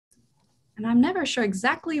And I'm never sure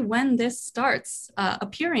exactly when this starts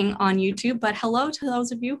appearing on YouTube, but hello to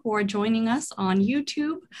those of you who are joining us on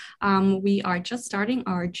YouTube. We are just starting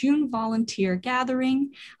our June volunteer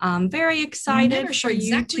gathering. Very excited for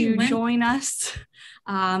you to join us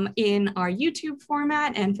in our YouTube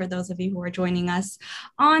format, and for those of you who are joining us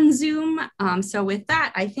on Zoom. So with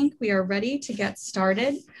that, I think we are ready to get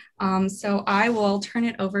started. So I will turn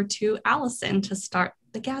it over to Allison to start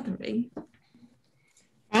the gathering.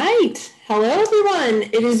 Right. Hello, everyone.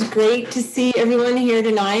 It is great to see everyone here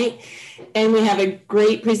tonight. And we have a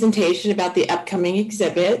great presentation about the upcoming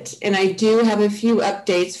exhibit. And I do have a few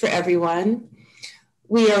updates for everyone.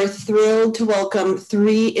 We are thrilled to welcome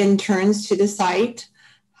 3 interns to the site.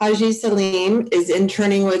 Haji Salim is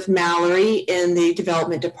interning with Mallory in the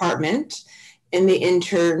development department. And the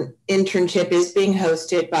internship is being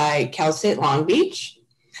hosted by Cal State Long Beach.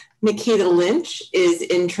 Nikita Lynch is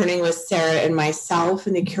interning with Sarah and myself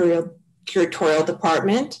in the curatorial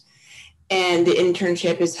department, and the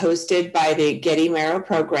internship is hosted by the Getty Merrow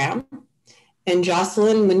program. And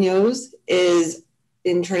Jocelyn Munoz is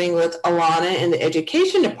interning with Alana in the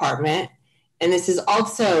education department, and this is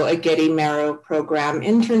also a Getty Merrow program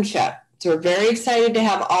internship. So we're very excited to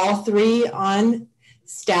have all 3 on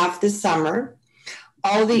staff this summer.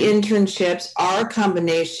 All the internships are a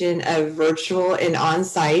combination of virtual and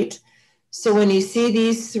on-site. So when you see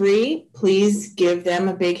these 3, please give them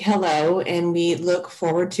a big hello, and we look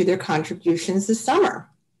forward to their contributions this summer.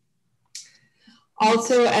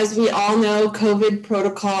 Also, as we all know, COVID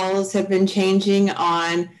protocols have been changing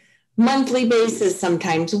on monthly basis,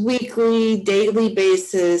 sometimes weekly, daily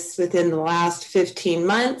basis within the last 15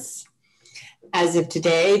 months. As of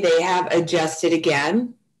today, they have adjusted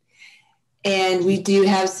again. And we do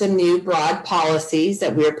have some new broad policies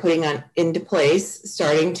that we are putting into place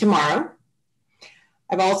starting tomorrow.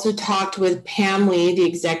 I've also talked with Pam Lee, the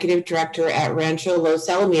executive director at Rancho Los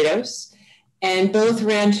Alamitos, and both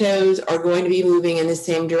ranchos are going to be moving in the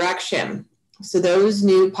same direction. So those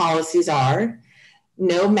new policies are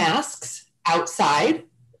no masks outside.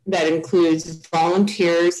 That includes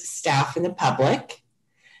volunteers, staff, and the public.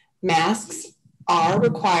 Masks are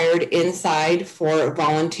required inside for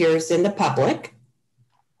volunteers and the public.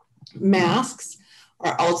 Masks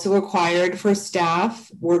are also required for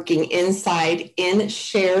staff working inside in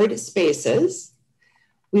shared spaces.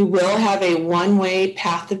 We will have a one-way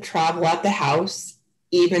path of travel at the house,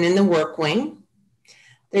 even in the work wing.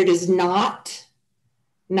 There does not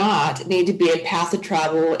need to be a path of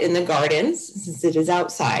travel in the gardens since it is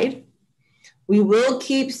outside. We will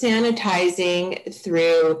keep sanitizing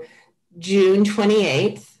through June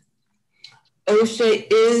 28th. OSHA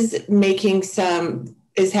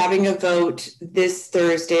is having a vote this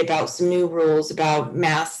Thursday about some new rules about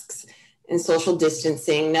masks and social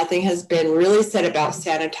distancing. Nothing has been really said about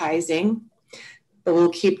sanitizing, but we'll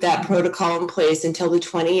keep that protocol in place until the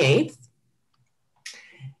 28th.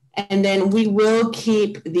 And then we will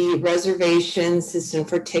keep the reservation system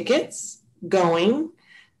for tickets going.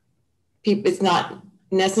 It's not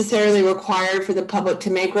necessarily required for the public to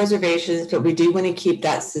make reservations, but we do want to keep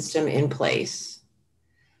that system in place.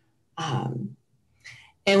 And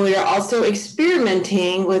we are also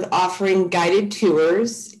experimenting with offering guided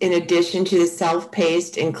tours in addition to the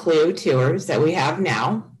self-paced and Clio tours that we have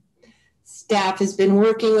now. Staff has been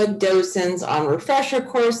working with docents on refresher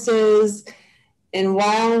courses, and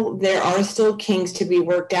while there are still kinks to be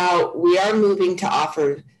worked out, we are moving to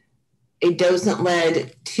offer a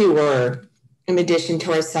docent-led tour in addition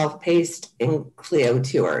to our self-paced and Clio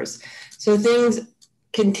tours. So things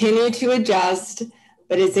continue to adjust,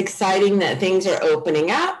 but it's exciting that things are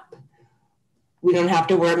opening up. We don't have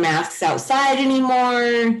to wear masks outside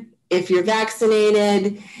anymore if you're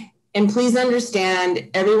vaccinated. And please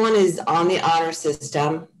understand, everyone is on the honor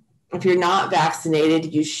system. If you're not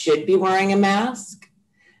vaccinated, you should be wearing a mask.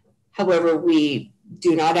 However, we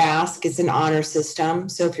do not ask. It's an honor system.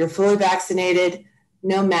 So if you're fully vaccinated,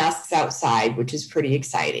 no masks outside, which is pretty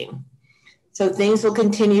exciting. So things will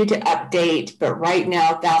continue to update, but right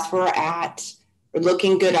now that's where we're at. We're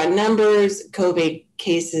looking good on numbers. COVID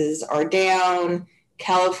cases are down.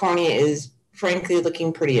 California is frankly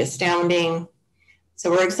looking pretty astounding. So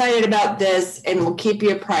we're excited about this, and we'll keep you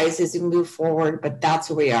apprised as we move forward, but that's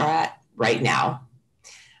where we are at right now.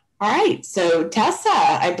 All right, so Tessa,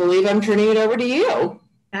 I believe I'm turning it over to you.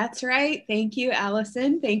 That's right. Thank you,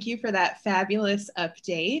 Allison. Thank you for that fabulous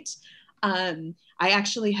update. I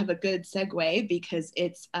actually have a good segue because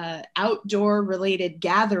it's an outdoor related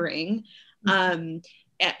gathering.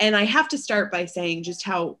 and I have to start by saying just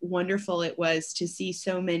how wonderful it was to see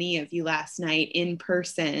so many of you last night in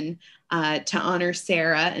person to honor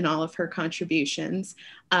Sarah and all of her contributions.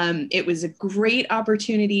 It was a great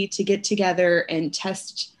opportunity to get together and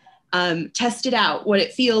test it out, what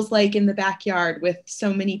it feels like in the backyard with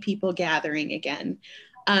so many people gathering again.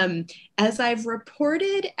 As I've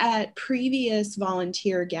reported at previous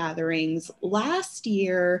volunteer gatherings, last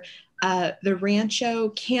year, the Rancho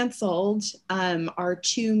canceled our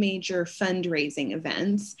two major fundraising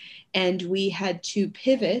events, and we had to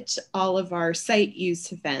pivot all of our site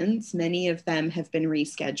use events. Many of them have been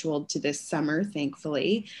rescheduled to this summer,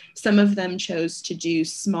 thankfully. Some of them chose to do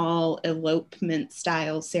small elopement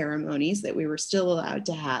style ceremonies that we were still allowed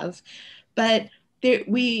to have. But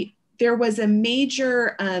there was a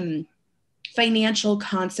major financial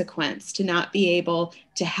consequence to not be able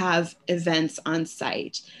to have events on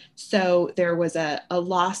site. So there was a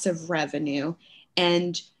loss of revenue.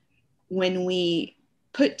 And when we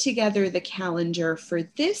put together the calendar for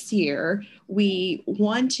this year, we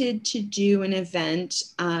wanted to do an event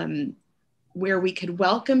where we could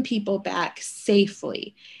welcome people back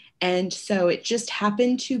safely. And so it just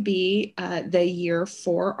happened to be the year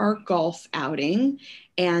for our golf outing.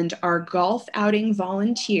 And our golf outing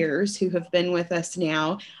volunteers who have been with us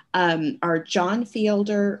now are John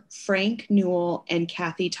Fielder, Frank Newell, and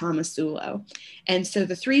Kathy Tomasulo. And so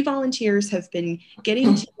the three volunteers have been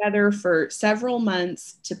getting together for several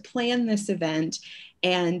months to plan this event.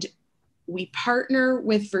 And we partner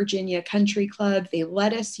with Virginia Country Club. They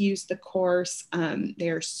let us use the course. They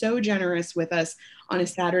are so generous with us on a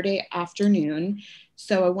Saturday afternoon.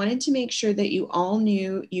 So I wanted to make sure that you all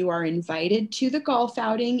knew you are invited to the golf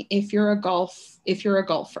outing if you're a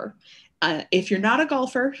golfer. If you're not a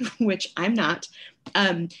golfer, which I'm not,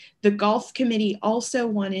 the golf committee also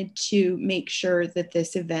wanted to make sure that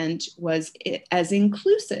this event was as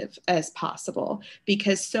inclusive as possible,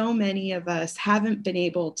 because so many of us haven't been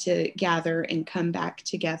able to gather and come back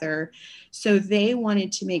together. So they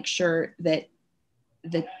wanted to make sure that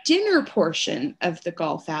the dinner portion of the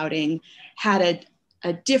golf outing had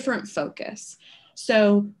a different focus.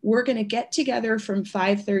 So we're going to get together from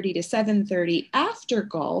 5:30 to 7:30 after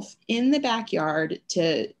golf in the backyard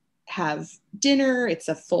to have dinner. It's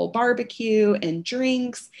a full barbecue and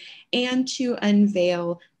drinks, and to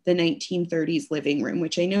unveil the 1930s living room,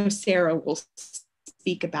 which I know Sarah will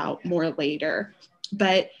speak about more later.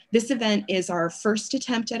 But this event is our first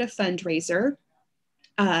attempt at a fundraiser.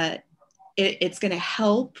 It's going to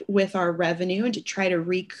help with our revenue and to try to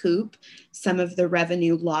recoup some of the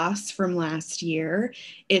revenue loss from last year.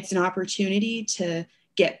 It's an opportunity to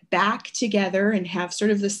get back together and have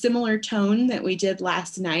sort of the similar tone that we did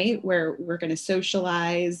last night, where we're going to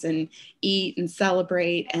socialize and eat and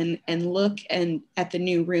celebrate and look at the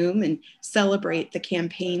new room and celebrate the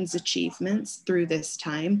campaign's achievements through this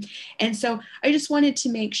time. And so I just wanted to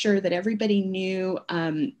make sure that everybody knew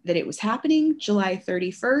that it was happening July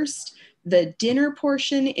 31st. The dinner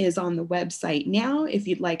portion is on the website now. If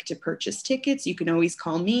you'd like to purchase tickets, you can always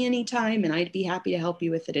call me anytime and I'd be happy to help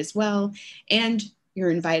you with it as well. And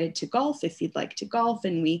you're invited to golf if you'd like to golf.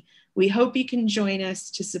 And we hope you can join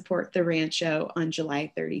us to support the Rancho on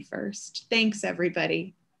July 31st. Thanks,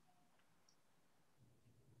 everybody.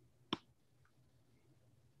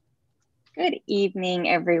 Good evening,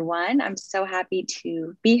 everyone. I'm so happy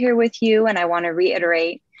to be here with you. And I want to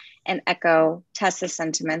reiterate and echo Tessa's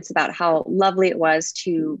sentiments about how lovely it was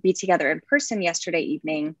to be together in person yesterday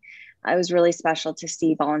evening. It was really special to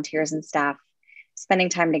see volunteers and staff spending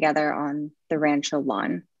time together on the Rancho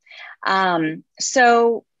lawn.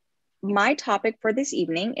 So my topic for this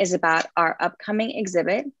evening is about our upcoming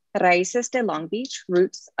exhibit, Raíces de Long Beach,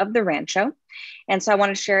 Roots of the Rancho. And so I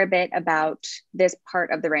want to share a bit about this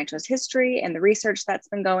part of the Rancho's history and the research that's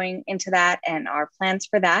been going into that and our plans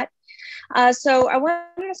for that. So I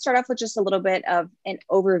wanted to start off with just a little bit of an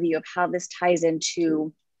overview of how this ties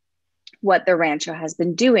into what the Rancho has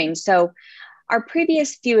been doing. So our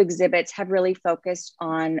previous few exhibits have really focused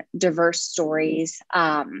on diverse stories,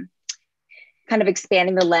 kind of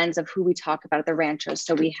expanding the lens of who we talk about at the Rancho.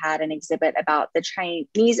 So we had an exhibit about the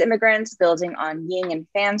Chinese immigrants building on Ying and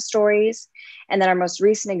Fan stories. And then our most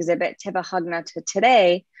recent exhibit, Tiba Hagna to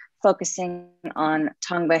Today, focusing on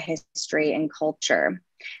Tongva history and culture.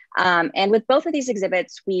 And with both of these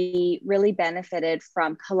exhibits, we really benefited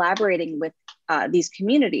from collaborating with these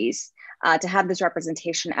communities to have this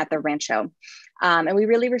representation at the Rancho. And we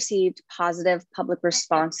really received positive public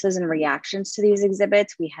responses and reactions to these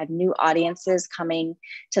exhibits. We had new audiences coming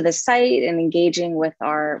to the site and engaging with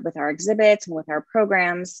our exhibits and with our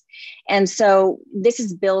programs. And so this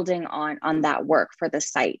is building on that work for the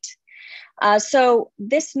site. So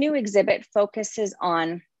this new exhibit focuses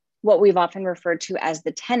on what we've often referred to as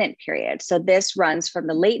the tenant period. So this runs from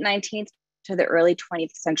the late 19th to the early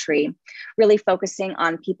 20th century, really focusing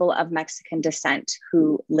on people of Mexican descent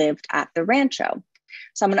who lived at the rancho.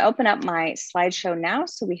 So I'm going to open up my slideshow now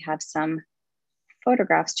so we have some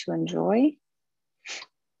photographs to enjoy.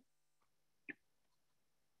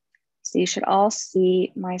 So you should all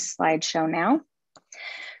see my slideshow now.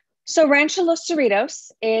 So Rancho Los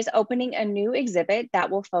Cerritos is opening a new exhibit that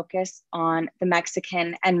will focus on the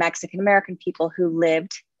Mexican and Mexican-American people who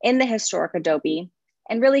lived in the historic adobe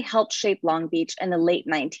and really helped shape Long Beach in the late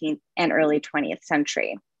 19th and early 20th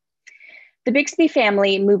century. The Bixby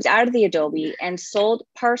family moved out of the adobe and sold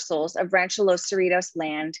parcels of Rancho Los Cerritos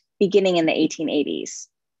land beginning in the 1880s.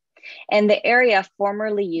 And the area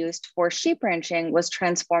formerly used for sheep ranching was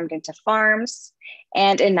transformed into farms.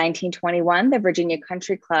 And in 1921, the Virginia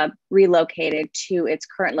Country Club relocated to its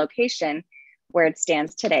current location where it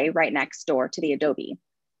stands today, right next door to the adobe.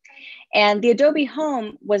 And the adobe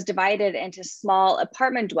home was divided into small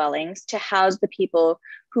apartment dwellings to house the people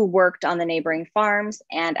who worked on the neighboring farms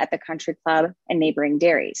and at the country club and neighboring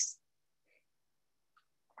dairies.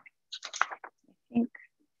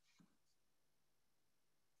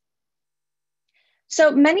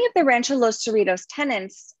 So many of the Rancho Los Cerritos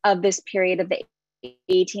tenants of this period of the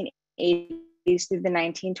 1880s through the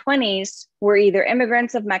 1920s were either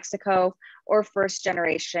immigrants of Mexico or first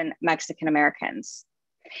generation Mexican Americans.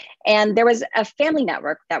 And there was a family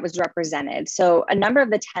network that was represented. So a number of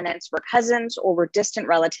the tenants were cousins or were distant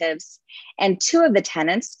relatives. And two of the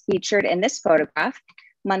tenants featured in this photograph,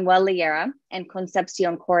 Manuel Liera and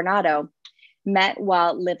Concepcion Coronado, met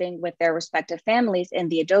while living with their respective families in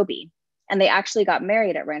the adobe. And they actually got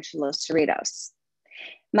married at Rancho Los Cerritos.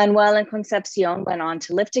 Manuel and Concepcion went on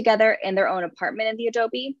to live together in their own apartment in the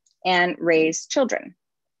adobe and raise children.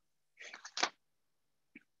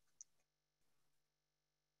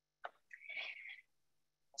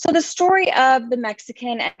 So the story of the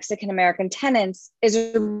Mexican-American tenants is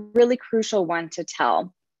a really crucial one to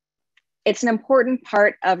tell. It's an important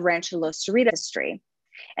part of Rancho Los Cerritos history.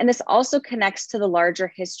 And this also connects to the larger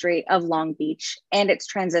history of Long Beach and its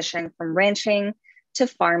transition from ranching to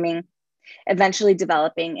farming, eventually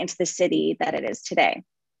developing into the city that it is today.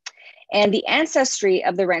 And the ancestry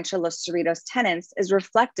of the Rancho Los Cerritos tenants is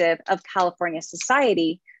reflective of California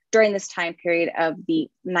society during this time period of the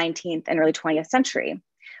 19th and early 20th century,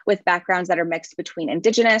 with backgrounds that are mixed between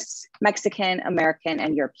Indigenous, Mexican, American,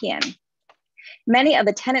 and European. Many of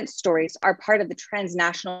the tenant stories are part of the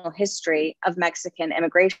transnational history of Mexican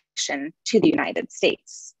immigration to the United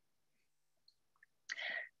States.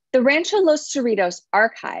 The Rancho Los Cerritos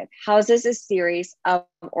archive houses a series of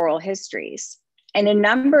oral histories, and a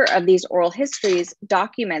number of these oral histories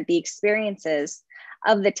document the experiences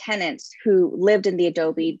of the tenants who lived in the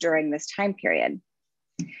adobe during this time period.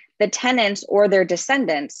 The tenants or their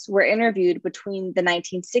descendants were interviewed between the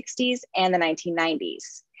 1960s and the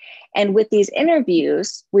 1990s. And with these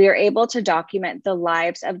interviews, we are able to document the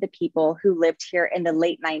lives of the people who lived here in the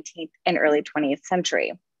late 19th and early 20th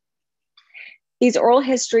century. These oral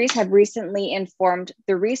histories have recently informed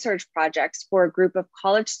the research projects for a group of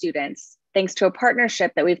college students, thanks to a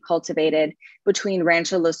partnership that we've cultivated between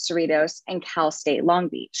Rancho Los Cerritos and Cal State Long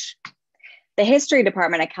Beach. The history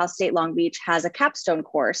department at Cal State Long Beach has a capstone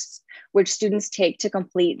course, which students take to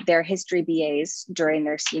complete their history BAs during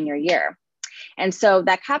their senior year. And so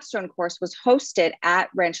that capstone course was hosted at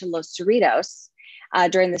Rancho Los Cerritos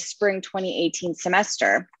during the spring 2018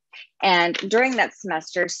 semester. And during that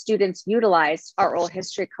semester, students utilized our oral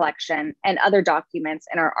history collection and other documents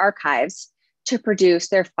in our archives to produce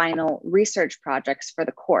their final research projects for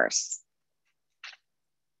the course.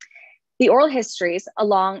 The oral histories,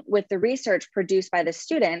 along with the research produced by the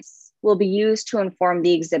students, will be used to inform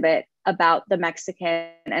the exhibit about the Mexican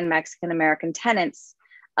and Mexican-American tenants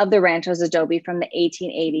of the Rancho's adobe from the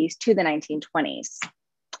 1880s to the 1920s.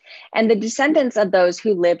 And the descendants of those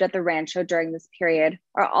who lived at the Rancho during this period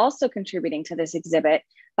are also contributing to this exhibit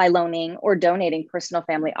by loaning or donating personal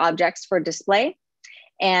family objects for display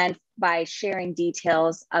and by sharing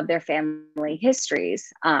details of their family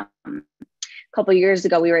histories. A couple of years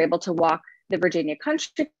ago, we were able to walk the Virginia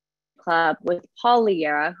Country Club with Paul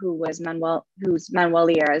Liera, who's Manuel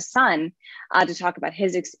Liera's son, to talk about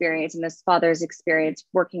his experience and his father's experience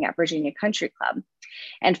working at Virginia Country Club.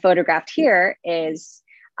 And photographed here is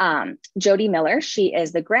Jody Miller. She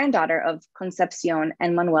is the granddaughter of Concepcion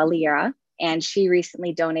and Manuel Liera, and she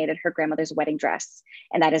recently donated her grandmother's wedding dress.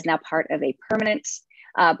 And that is now part of a permanent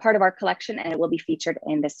part of our collection, and it will be featured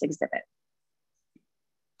in this exhibit.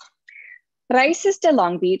 Raíces de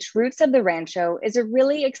Long Beach, Roots of the Rancho is a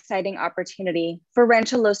really exciting opportunity for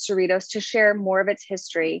Rancho Los Cerritos to share more of its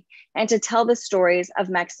history and to tell the stories of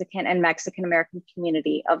Mexican and Mexican-American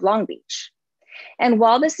community of Long Beach. And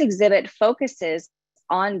while this exhibit focuses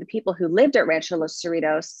on the people who lived at Rancho Los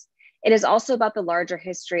Cerritos, it is also about the larger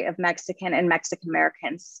history of Mexican and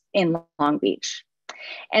Mexican-Americans in Long Beach.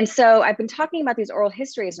 And so I've been talking about these oral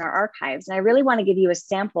histories in our archives, and I really want to give you a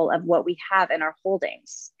sample of what we have in our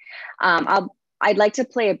holdings. I'd like to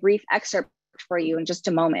play a brief excerpt for you in just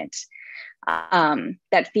a moment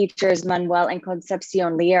that features Manuel and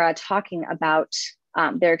Concepcion Liera talking about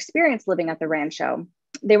their experience living at the rancho.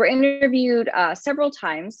 They were interviewed several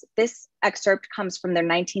times. This excerpt comes from their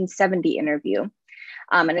 1970 interview.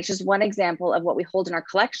 And it's just one example of what we hold in our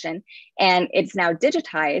collection. And it's now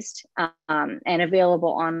digitized and available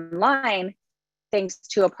online thanks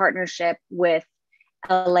to a partnership with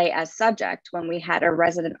LA as Subject, when we had a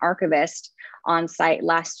resident archivist on site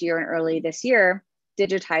last year and early this year,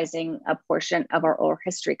 digitizing a portion of our oral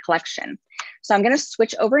history collection. So I'm going to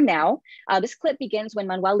switch over now. This clip begins when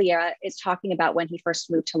Manuel Liera is talking about when he first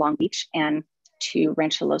moved to Long Beach and to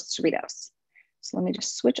Rancho Los Cerritos. So let me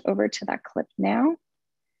just switch over to that clip now.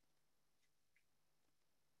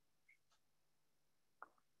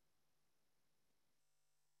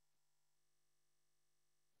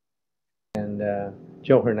 And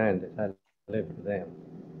Joe Hernandez, I lived with them.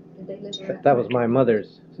 Did they live around? That was my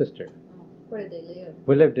mother's sister. Oh, where did they live?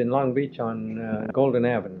 We lived in Long Beach on Golden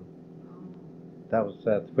Avenue. That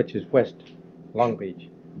was, which is West Long Beach.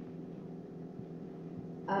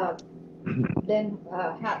 Then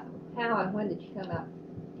how and when did you come out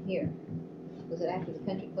here? Was it after the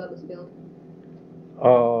country club was built?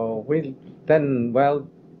 Oh, well,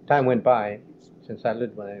 time went by since I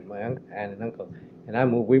lived with my aunt and uncle,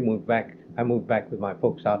 and we moved back. I moved back with my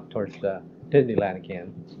folks out towards Disneyland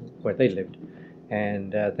again, where they lived,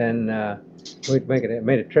 and then we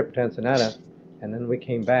made a trip to Ensenada, and then we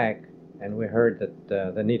came back, and we heard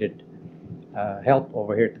that they needed help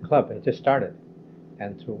over here at the club. It just started,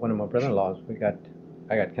 and through one of my brother-in-laws,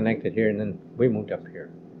 I got connected here, and then we moved up here.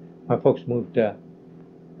 My folks moved.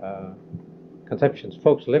 Conception's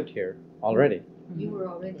folks lived here already. You were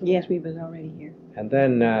already? Yes, we was already here. And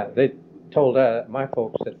then they told my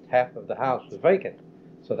folks that half of the house was vacant.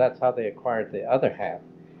 So that's how they acquired the other half.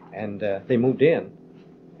 And they moved in.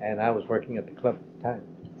 And I was working at the club at the time,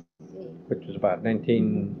 which was about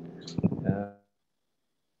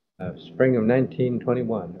spring of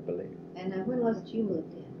 1921, I believe. And when was it you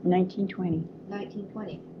moved in? 1920.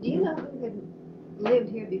 1920. Do you know who had lived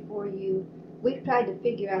here before you? We've tried to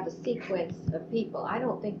figure out the sequence of people. I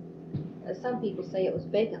don't think, some people say it was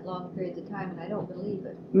vacant long periods of time, and I don't believe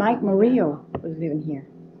it. Mike Murillo was living here.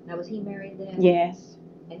 Now, was he married then? Yes.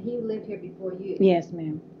 And he lived here before you? Yes,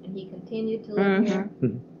 ma'am. And he continued to live here?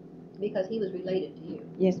 Mhm. Because he was related to you?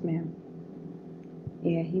 Yes, ma'am.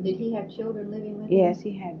 Yeah, Did he have children living with him? Yes,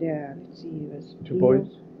 he had, let's see, it was Two boys?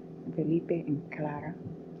 Felipe and Clara.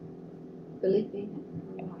 Felipe?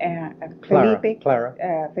 Clara.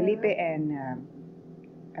 Felipe and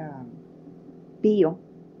Pio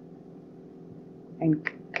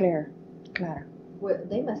and Clara. Well,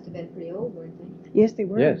 they must have been pretty old, weren't they? Yes, they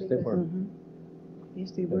were. Yes, they were.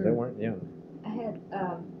 Yes, they Because were. they weren't young. I had,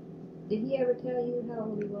 did he ever tell you how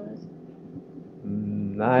old he was?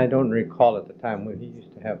 I don't recall at the time. He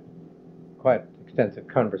used to have quite extensive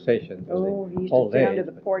conversations. Oh, he used to old sit age, under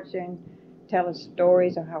the porch and tell us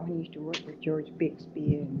stories of how he used to work with George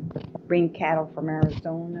Bixby and bring cattle from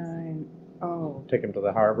Arizona and Take him to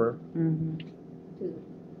the harbor. To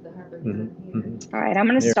the harbor here? All right, I'm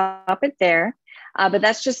going to stop it there. But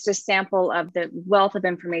that's just a sample of the wealth of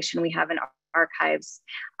information we have in our archives.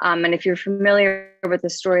 And if you're familiar with the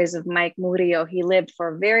stories of Mike Murillo, he lived for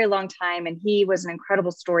a very long time and he was an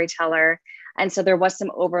incredible storyteller. And so there was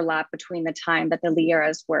some overlap between the time that the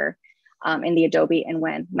Lieras were in the Adobe and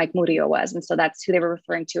when Mike Murillo was. And so that's who they were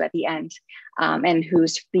referring to at the end and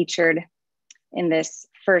who's featured in this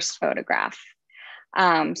first photograph.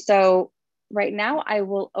 So right now I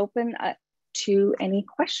will open up to any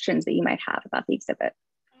questions that you might have about the exhibit.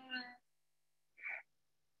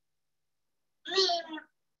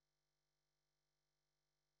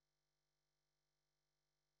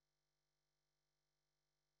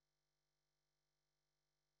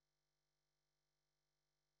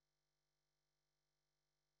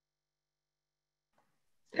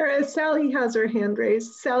 Sarah, Sally has her hand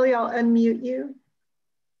raised. Sally, I'll unmute you.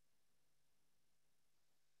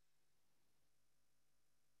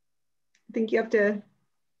 I think you have to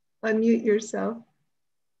unmute yourself.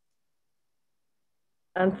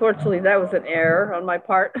 Unfortunately, that was an error on my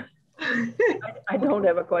part. I don't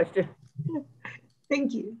have a question.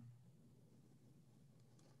 Thank you.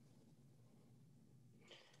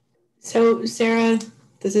 So Sarah,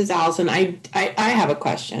 this is Allison. I have a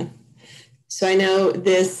question. So I know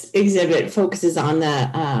this exhibit focuses on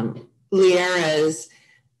the Lieras.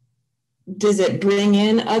 Does it bring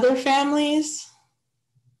in other families?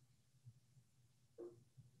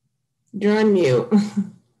 You're on mute.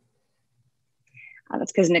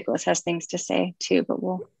 That's because Nicholas has things to say too, but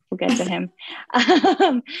we'll get to him.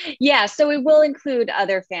 Yeah, so it will include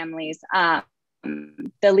other families. The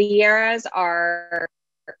Lieras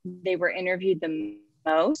they were interviewed the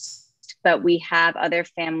most, but we have other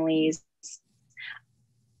families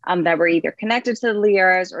that were either connected to the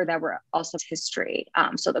Lieras or that were also history.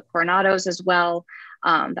 So the Coronados as well,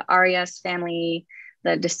 the Arias family,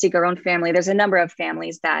 the De Stigaron family. There's a number of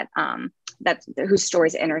families that whose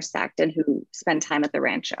stories intersect and who spend time at the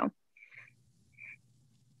rancho.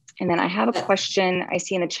 And then I have a question I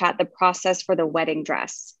see in the chat, the process for the wedding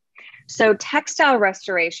dress. So textile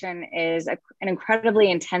restoration is an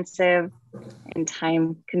incredibly intensive and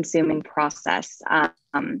time-consuming process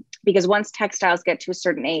because once textiles get to a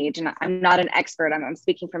certain age, and I'm not an expert, I'm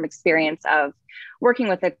speaking from experience of working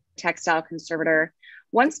with a textile conservator.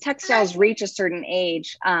 Once textiles reach a certain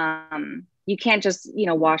age, you can't just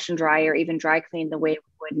wash and dry or even dry clean the way we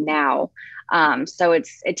would now. So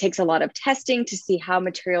it takes a lot of testing to see how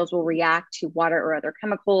materials will react to water or other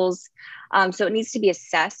chemicals. So it needs to be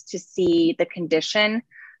assessed to see the condition.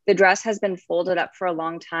 The dress has been folded up for a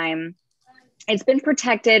long time. It's been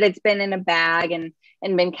protected. It's been in a bag and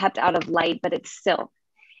been kept out of light, but it's silk,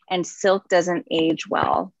 and silk doesn't age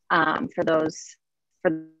well. For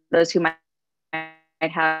those who might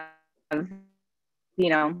have,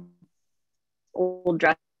 old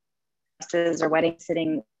dresses or weddings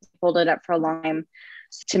sitting folded up for a long time,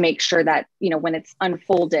 to make sure that when it's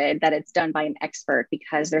unfolded that it's done by an expert,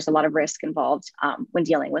 because there's a lot of risk involved when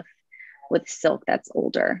dealing with silk that's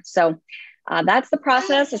older. So that's the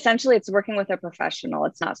process. Essentially, it's working with a professional.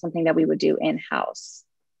 It's not something that we would do in-house.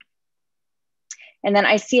 And then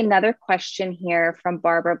I see another question here from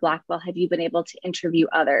Barbara Blackwell. Have you been able to interview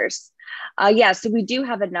others? Yeah, so we do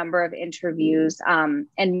have a number of interviews,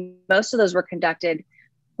 and most of those were conducted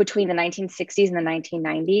between the 1960s and the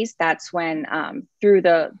 1990s. That's when, through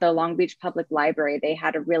the Long Beach Public Library, they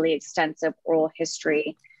had a really extensive oral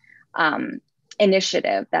history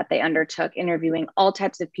initiative that they undertook, interviewing all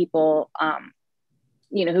types of people,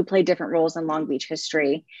 who played different roles in Long Beach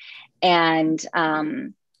history. And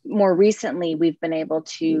more recently, we've been able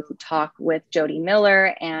to talk with Jody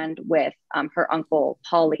Miller and with her uncle,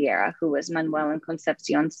 Paul Liera, who was Manuel and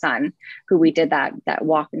Concepcion's son, who we did that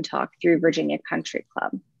walk and talk through Virginia Country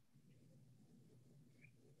Club.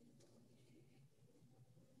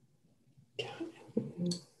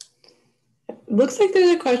 Looks like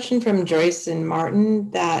there's a question from Joyce and Martin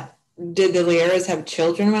that did the Lieras have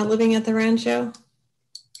children while living at the rancho?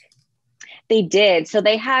 They did. So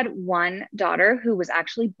they had one daughter who was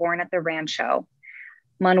actually born at the rancho.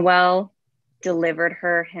 Manuel delivered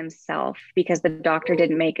her himself because the doctor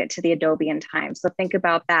didn't make it to the adobe in time. So think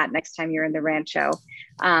about that next time you're in the rancho.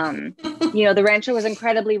 The rancho was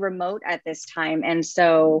incredibly remote at this time. And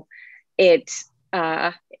so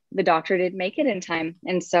the doctor didn't make it in time.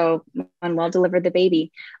 And so Manuel delivered the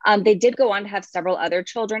baby. They did go on to have several other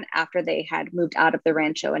children after they had moved out of the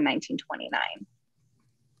rancho in 1929.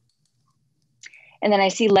 And then I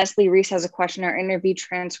see Leslie Reese has a question. Are interview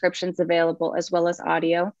transcriptions available as well as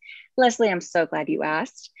audio? Leslie, I'm so glad you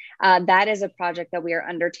asked. That is a project that we are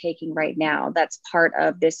undertaking right now. That's part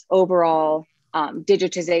of this overall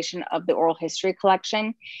digitization of the oral history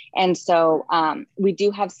collection. And so we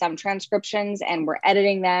do have some transcriptions, and we're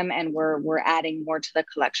editing them, and we're adding more to the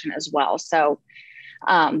collection as well. So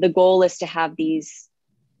the goal is to have these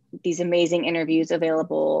amazing interviews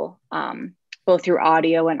available both through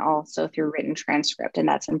audio and also through written transcript. And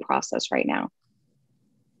that's in process right now.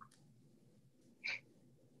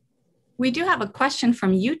 We do have a question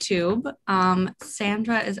from YouTube.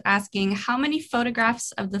 Sandra is asking, how many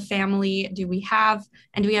photographs of the family do we have?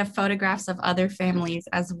 And do we have photographs of other families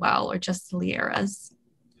as well, or just the Lieras?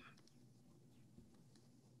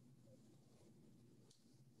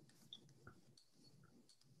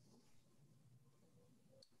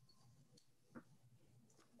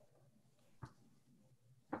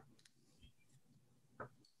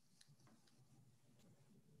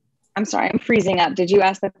 I'm sorry, I'm freezing up. Did you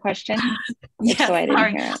ask the question? Yes, so I didn't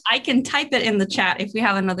sorry. hear it. I can type it in the chat if we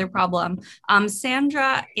have another problem.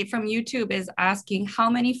 Sandra from YouTube is asking how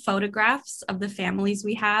many photographs of the families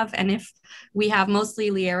we have, and if we have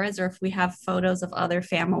mostly Lieras or if we have photos of other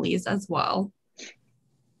families as well.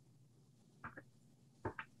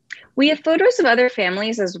 We have photos of other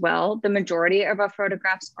families as well. The majority of our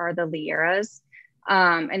photographs are the Lieras.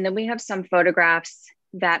 And then we have some photographs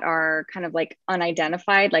that are kind of like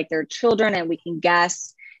unidentified, like they're children, and we can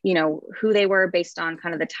guess, you know, who they were based on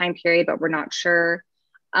kind of the time period, but we're not sure.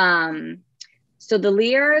 So the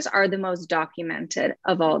Lieras are the most documented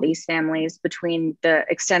of all these families between the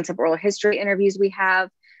extensive oral history interviews we have,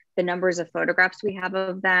 the numbers of photographs we have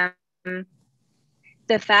of them.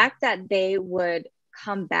 The fact that they would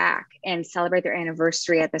come back and celebrate their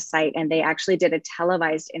anniversary at the site, and they actually did a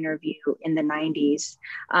televised interview in the 90s.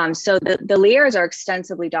 So the Lieras are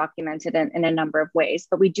extensively documented in a number of ways,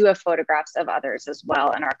 but we do have photographs of others as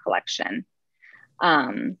well in our collection.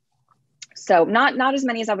 So not as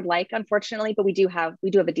many as I would like, unfortunately, but we do have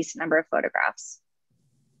a decent number of photographs.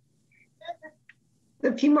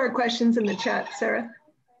 A few more questions in the chat, Sarah.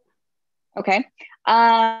 Okay.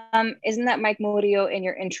 Isn't that Mike Murillo in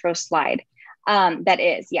your intro slide? That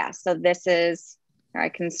is, yeah. So this is, I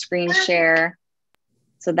can screen share.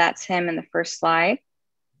 So that's him in the first slide.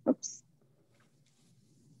 Oops.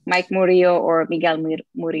 Mike Murillo or Miguel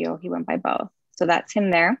Murillo, he went by both. So that's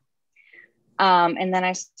him there. And then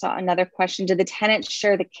I saw another question. Did the tenants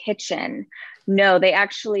share the kitchen? No, they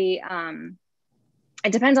actually,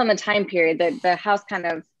 it depends on the time period. The house kind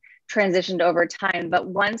of transitioned over time, but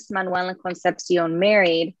once Manuel and Concepcion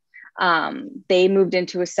married, they moved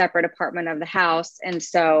into a separate apartment of the house. And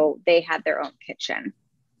so they had their own kitchen.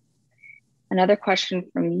 Another question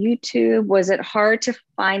from YouTube, was it hard to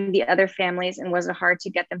find the other families, and was it hard to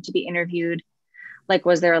get them to be interviewed? Like,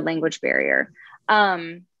 was there a language barrier?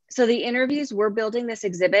 So the interviews, we're building this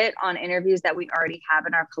exhibit on interviews that we already have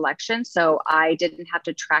in our collection. So I didn't have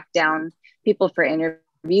to track down people for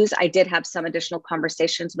interviews. I did have some additional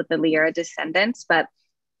conversations with the Liera descendants, but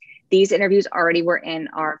these interviews already were in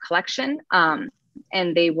our collection, and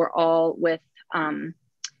they were all with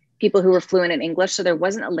people who were fluent in English. So there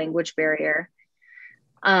wasn't a language barrier.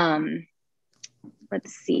 Let's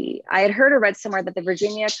see. I had heard or read somewhere that the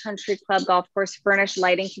Virginia Country Club golf course furnished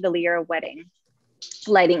lighting to the Liera wedding.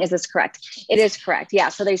 Lighting, is this correct? It is correct. Yeah.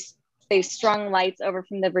 So they strung lights over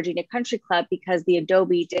from the Virginia Country Club because the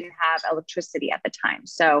adobe didn't have electricity at the time.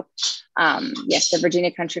 So yes, the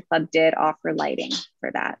Virginia Country Club did offer lighting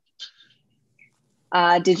for that.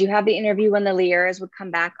 Did you have the interview when the Lieras would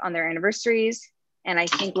come back on their anniversaries? And I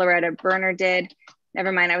think Loretta Berner did.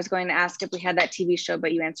 Never mind. I was going to ask if we had that TV show,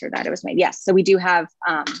 but you answered that. It was made. Yes. So we do have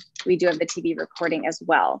the TV recording as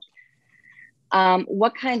well.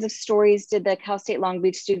 What kinds of stories did the Cal State Long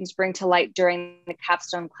Beach students bring to light during the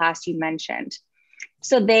capstone class you mentioned?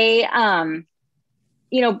 So they,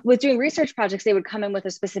 with doing research projects, they would come in with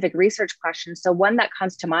a specific research question. So one that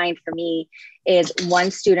comes to mind for me is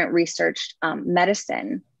one student researched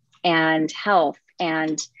medicine and health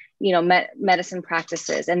and, medicine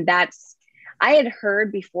practices. And I had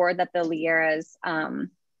heard before that the Lieras,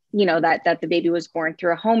 that the baby was born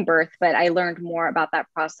through a home birth, but I learned more about that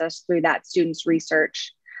process through that student's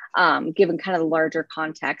research, given kind of the larger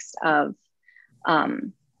context of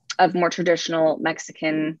more traditional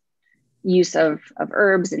Mexican use of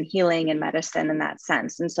herbs and healing and medicine in that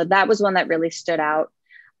sense. And so that was one that really stood out.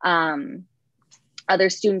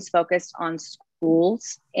 Other students focused on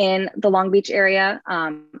schools in the Long Beach area,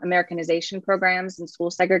 Americanization programs and school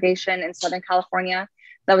segregation in Southern California.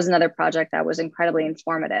 That was another project that was incredibly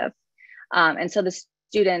informative. And so the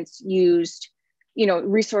students used,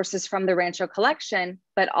 resources from the Rancho collection,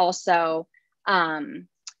 but also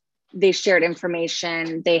they shared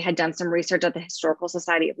information. They had done some research at the Historical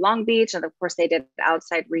Society of Long Beach. And of course they did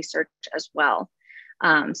outside research as well.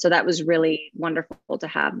 So that was really wonderful to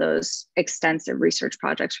have those extensive research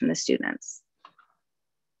projects from the students.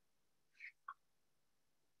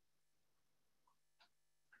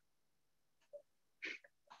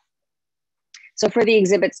 So for the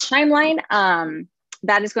exhibit's timeline,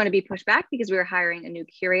 that is going to be pushed back because we are hiring a new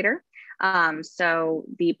curator. So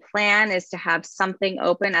the plan is to have something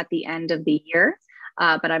open at the end of the year,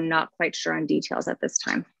 but I'm not quite sure on details at this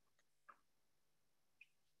time.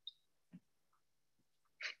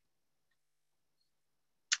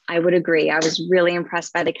 I would agree. I was really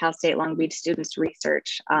impressed by the Cal State Long Beach students'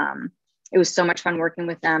 research. It was so much fun working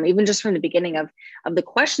with them, even just from the beginning of the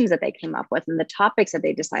questions that they came up with and the topics that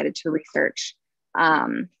they decided to research.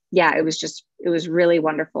 Yeah, it was really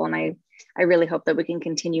wonderful. And I really hope that we can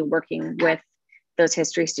continue working with those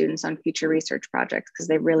history students on future research projects because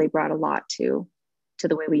they really brought a lot to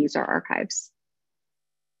the way we use our archives.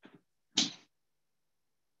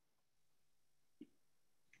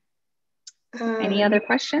 Any other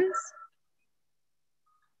questions?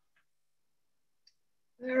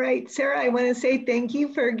 All right, Sarah, I want to say thank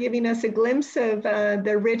you for giving us a glimpse of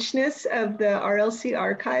the richness of the RLC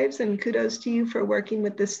archives, and kudos to you for working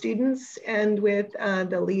with the students and with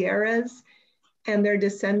the Lieras and their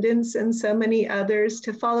descendants and so many others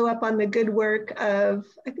to follow up on the good work of,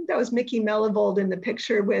 I think that was Mickey Mellivold in the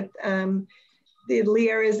picture with the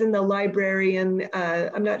Lieras in the library, and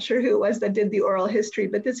I'm not sure who it was that did the oral history,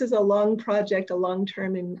 but this is a long project, a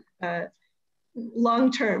long-term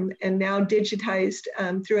and now digitized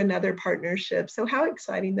through another partnership. So how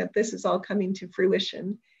exciting that this is all coming to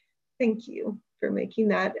fruition. Thank you for making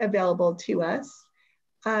that available to us.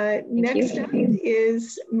 Next up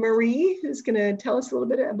is Marie, who's going to tell us a little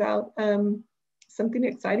bit about something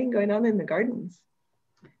exciting going on in the gardens.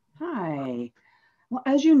 Hi. Well,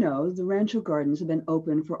 as you know, the Rancho Gardens have been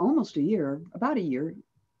open for almost a year, about a year,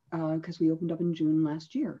 because we opened up in June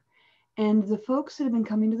last year. And the folks that have been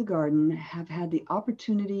coming to the garden have had the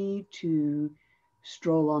opportunity to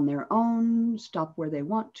stroll on their own, stop where they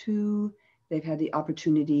want to. They've had the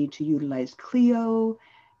opportunity to utilize Clio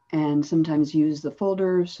and sometimes use the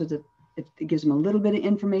folder so that it gives them a little bit of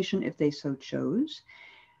information if they so chose.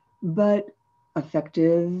 But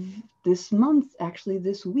effective this month, actually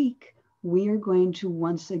this week, we are going to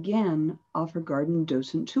once again offer garden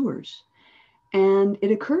docent tours. And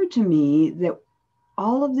it occurred to me that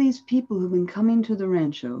all of these people who've been coming to the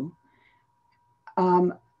rancho,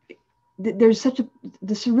 there's such a,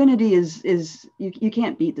 the serenity is you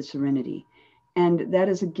can't beat the serenity. And that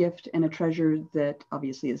is a gift and a treasure that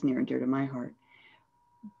obviously is near and dear to my heart.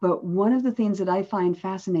 But one of the things that I find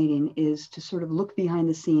fascinating is to sort of look behind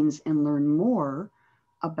the scenes and learn more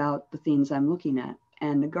about the things I'm looking at.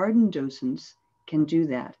 And the garden docents can do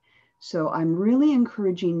that. So I'm really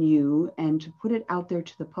encouraging you and to put it out there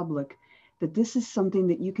to the public that this is something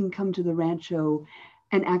that you can come to the rancho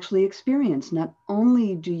and actually experience. Not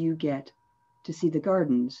only do you get to see the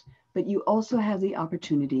gardens, but you also have the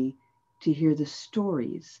opportunity to hear the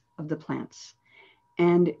stories of the plants.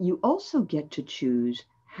 And you also get to choose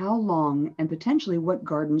how long and potentially what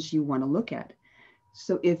gardens you want to look at.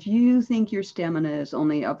 So if you think your stamina is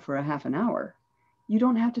only up for a half an hour, you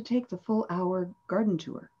don't have to take the full hour garden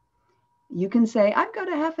tour. You can say, I've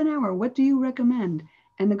got a half an hour, what do you recommend?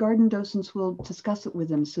 And the garden docents will discuss it with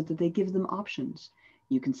them so that they give them options.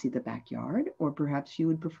 You can see the backyard, or perhaps you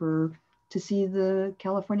would prefer to see the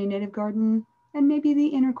California native garden and maybe the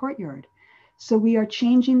inner courtyard. So we are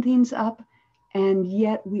changing things up, and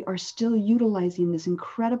yet we are still utilizing this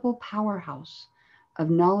incredible powerhouse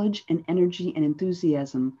of knowledge and energy and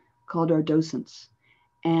enthusiasm called our docents.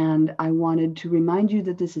 And I wanted to remind you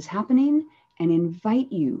that this is happening and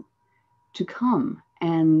invite you to come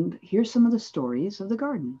and hear some of the stories of the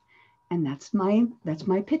garden. And that's my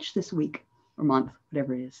pitch this week or month,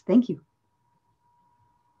 whatever it is. Thank you.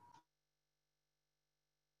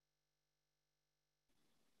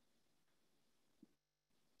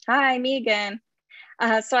 Hi, me again.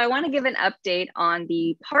 So I want to give an update on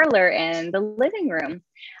the parlor and the living room.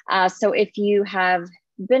 So if you have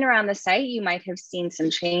been around the site, you might have seen some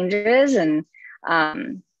changes, and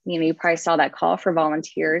you probably saw that call for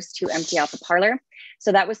volunteers to empty out the parlor.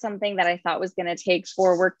 So that was something that I thought was going to take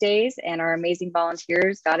 4 work days, and our amazing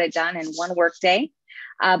volunteers got it done in 1 work day.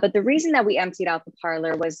 But the reason that we emptied out the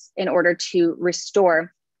parlor was in order to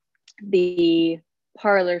restore the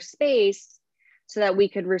parlor space so that we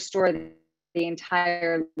could restore the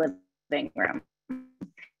entire living room.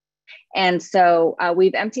 And so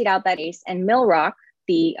we've emptied out that space, and Mill Rock,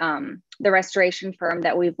 the restoration firm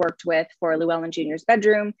that we've worked with for Llewellyn Jr.'s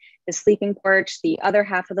bedroom, the sleeping porch, the other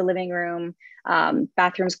half of the living room,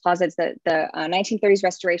 bathrooms, closets, the 1930s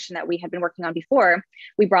restoration that we had been working on before,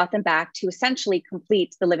 we brought them back to essentially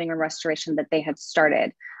complete the living room restoration that they had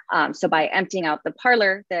started. So by emptying out the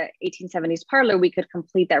parlor, the 1870s parlor, we could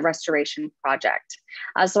complete that restoration project.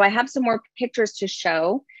 So I have some more pictures to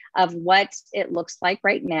show of what it looks like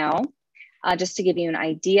right now, just to give you an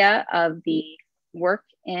idea of the work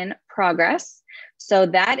in progress. So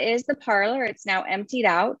that is the parlor. It's now emptied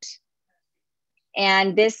out.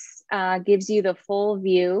 And this gives you the full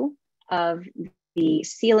view of the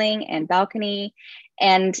ceiling and balcony.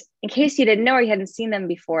 And in case you didn't know or you hadn't seen them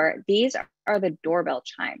before, these are the doorbell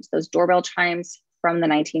chimes, those doorbell chimes from the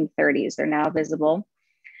 1930s. They're now visible.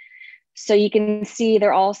 So you can see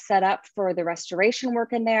they're all set up for the restoration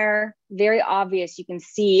work in there. Very obvious. You can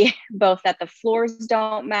see both that the floors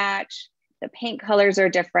don't match, the paint colors are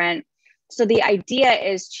different. So the idea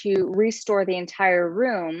is to restore the entire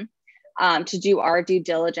room, to do our due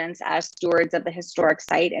diligence as stewards of the historic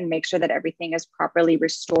site and make sure that everything is properly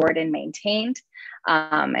restored and maintained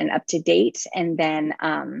and up to date. And then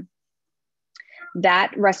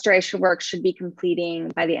That restoration work should be completing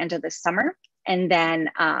by the end of the summer. And then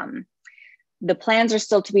the plans are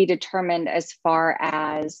still to be determined as far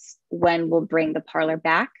as when we'll bring the parlor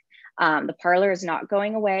back. The parlor is not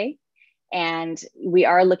going away, and we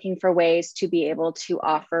are looking for ways to be able to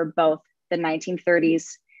offer both the 1930s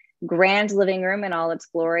grand living room in all its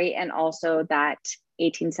glory and also that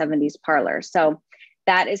 1870s parlor. So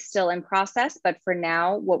that is still in process, but for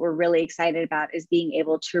now, what we're really excited about is being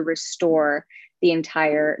able to restore the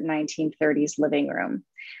entire 1930s living room.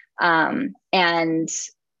 And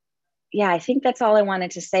yeah, I think that's all I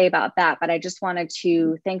wanted to say about that, but I just wanted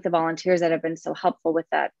to thank the volunteers that have been so helpful with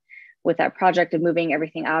that project of moving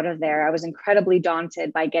everything out of there. I was incredibly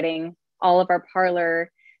daunted by getting all of our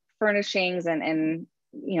parlor furnishings and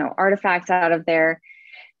artifacts out of there.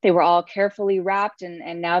 They were all carefully wrapped,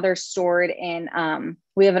 and now they're stored in,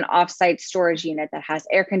 we have an offsite storage unit that has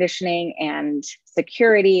air conditioning and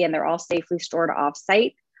security, and they're all safely stored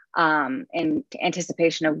offsite in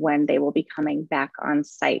anticipation of when they will be coming back on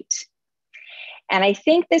site. And I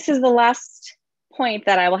think this is the last point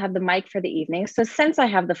that I will have the mic for the evening. So since I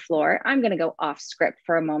have the floor, I'm going to go off script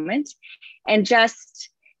for a moment and just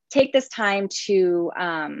take this time to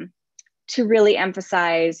really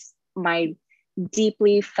emphasize my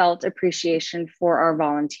deeply felt appreciation for our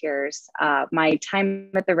volunteers. My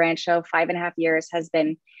time at the Rancho, 5.5 years, has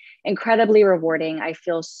been incredibly rewarding. I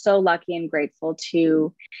feel so lucky and grateful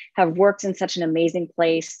to have worked in such an amazing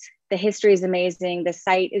place. The history is amazing. The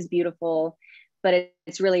site is beautiful, but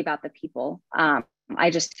it's really about the people. I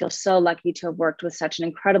just feel so lucky to have worked with such an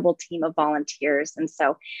incredible team of volunteers. And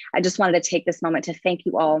so I just wanted to take this moment to thank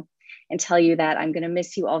you all and tell you that I'm going to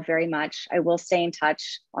miss you all very much. I will stay in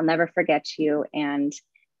touch. I'll never forget you. And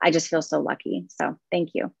I just feel so lucky. So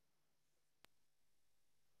thank you.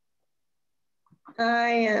 I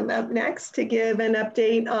am up next to give an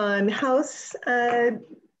update on house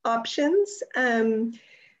options.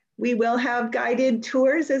 We will have guided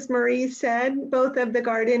tours, as Marie said, both of the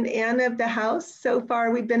garden and of the house. So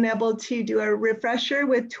far, we've been able to do a refresher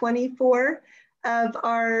with 24 of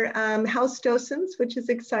our house docents, which is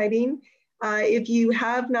exciting. If you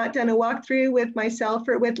have not done a walkthrough with myself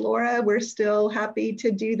or with Laura, we're still happy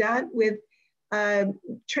to do that with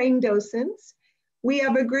trained docents. We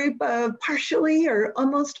have a group of partially or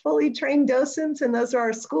almost fully trained docents, and those are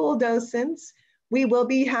our school docents. We will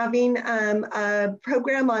be having a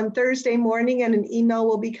program on Thursday morning, and an email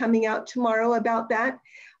will be coming out tomorrow about that.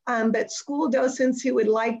 But school docents who would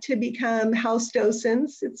like to become house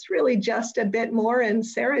docents, it's really just a bit more, and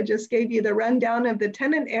Sarah just gave you the rundown of the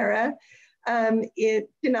tenant era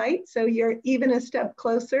tonight, so you're even a step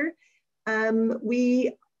closer.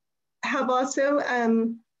 We have also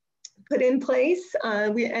put in place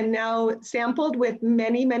and now sampled with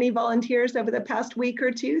many, many volunteers over the past week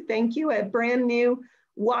or two. Thank you. A brand new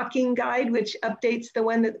walking guide, which updates the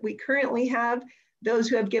one that we currently have. Those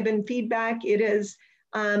who have given feedback, it has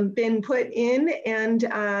been put in, and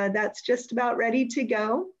that's just about ready to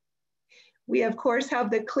go. We, of course,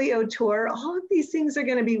 have the Clio tour. All of these things are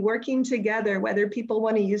going to be working together, whether people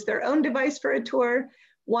want to use their own device for a tour,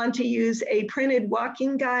 want to use a printed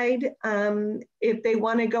walking guide, if they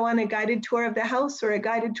want to go on a guided tour of the house or a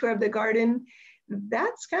guided tour of the garden.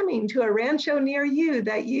 That's coming to a rancho near you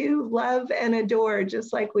that you love and adore,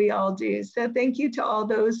 just like we all do. So thank you to all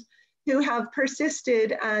those who have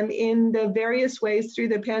persisted in the various ways through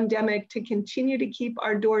the pandemic to continue to keep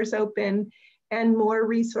our doors open, and more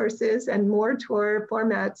resources and more tour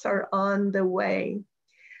formats are on the way.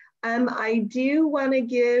 I do want to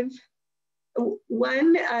give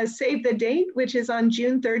one save the date, which is on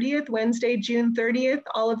June 30th, Wednesday, June 30th.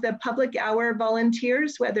 All of the public hour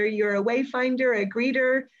volunteers, whether you're a wayfinder, a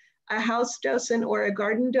greeter, a house docent, or a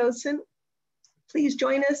garden docent, please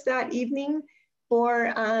join us that evening for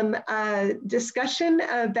a discussion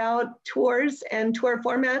about tours and tour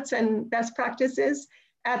formats and best practices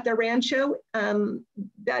at the Rancho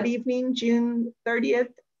that evening, June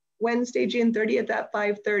 30th, Wednesday, June 30th at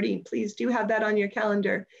 5:30. Please do have that on your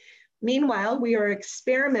calendar. Meanwhile, we are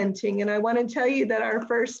experimenting, and I want to tell you that our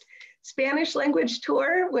first Spanish language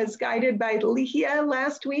tour was guided by Ligia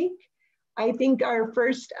last week. I think our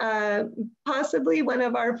first, possibly one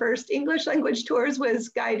of our first English language tours was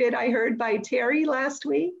guided, I heard, by Terry last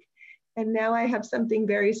week. And now I have something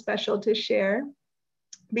very special to share,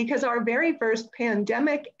 because our very first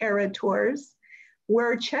pandemic era tours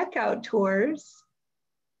were checkout tours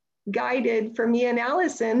guided for me and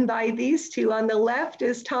Allison by these two. On the left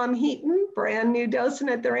is Tom Heaton, brand new docent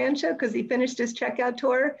at the Rancho because he finished his checkout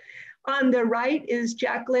tour. On the right is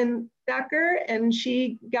Jacqueline Thacker, and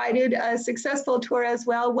she guided a successful tour as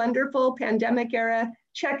well, wonderful pandemic era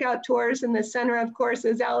checkout tours. In the center, of course,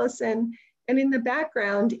 is Allison. And in the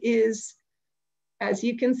background is, as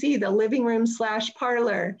you can see, the living room /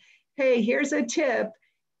 parlor. Hey, here's a tip.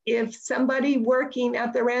 If somebody working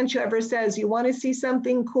at the rancho ever says, you want to see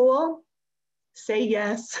something cool? Say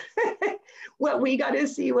yes. What we got to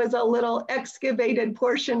see was a little excavated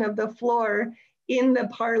portion of the floor in the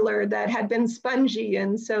parlor that had been spongy.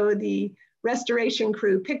 And so the restoration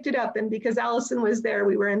crew picked it up. And because Allison was there,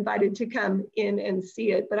 we were invited to come in and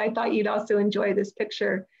see it. But I thought you'd also enjoy this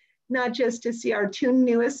picture, not just to see our 2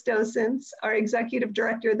 newest docents, our executive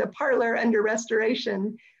director, the parlor under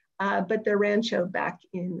restoration, but the rancho back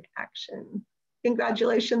in action.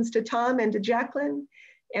 Congratulations to Tom and to Jacqueline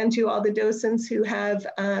and to all the docents who have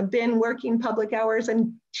been working public hours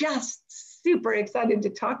and just super excited to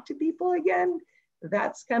talk to people again.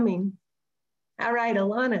 That's coming. All right,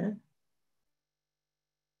 Alana.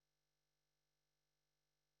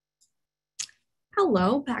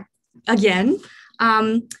 Hello, back again.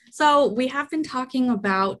 So we have been talking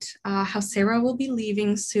about how Sarah will be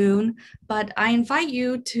leaving soon, but I invite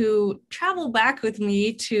you to travel back with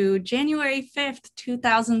me to January 5th,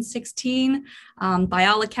 2016, by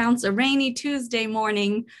all accounts, a rainy Tuesday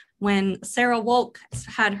morning when Sarah Wolk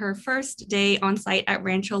had her first day on site at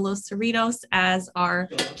Rancho Los Cerritos as our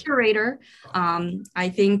curator. I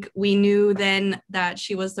think we knew then that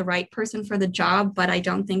she was the right person for the job, but I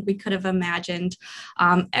don't think we could have imagined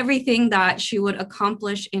everything that she would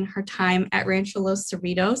accomplish in her time at Rancho Los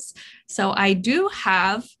Cerritos. So I do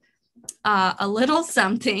have a little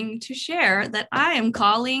something to share that I am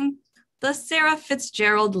calling the Sarah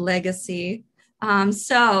Fitzgerald legacy.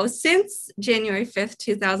 So since January 5th,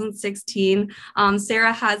 2016,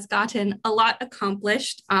 Sarah has gotten a lot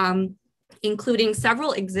accomplished, including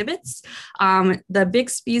several exhibits. The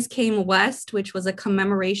Bixby's Came West, which was a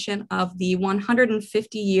commemoration of the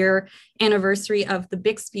 150-year anniversary of the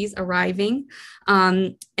Bixby's arriving.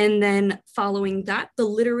 And then following that, the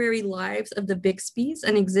Literary Lives of the Bixby's,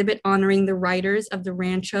 an exhibit honoring the writers of the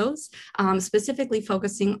ranchos, specifically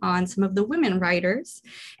focusing on some of the women writers.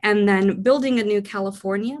 And then Building a New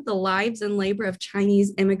California, the lives and labor of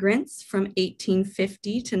Chinese immigrants from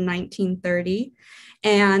 1850 to 1930.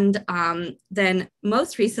 And then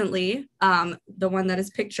most recently, the one that is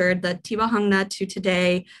pictured, the Tibahangna to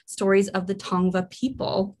Today, Stories of the Tongva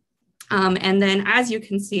People. And then, as you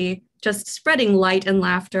can see, just spreading light and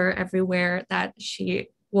laughter everywhere that she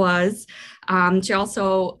was. She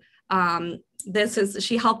also,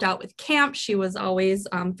 she helped out with camp. She was always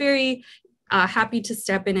very happy to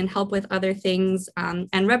step in and help with other things,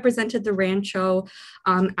 and represented the rancho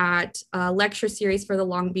at a lecture series for the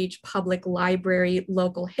Long Beach Public Library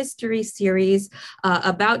Local History Series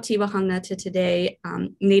about Tibahangna to Today,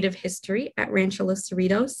 Native History at Rancho Los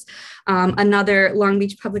Cerritos. Another Long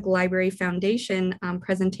Beach Public Library Foundation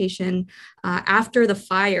presentation after the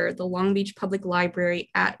fire, the Long Beach Public Library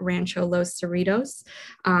at Rancho Los Cerritos,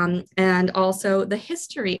 and also the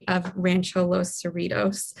history of Rancho Los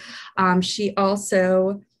Cerritos. She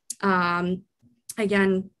also,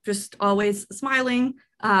 again, just always smiling,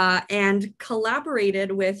 and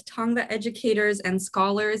collaborated with Tongva educators and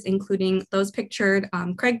scholars, including those pictured,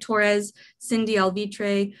 Craig Torres, Cindy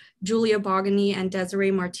Alvitre, Julia Bogany, and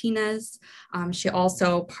Desiree Martinez. She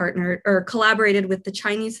also collaborated with the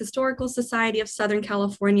Chinese Historical Society of Southern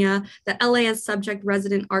California, the LAS Subject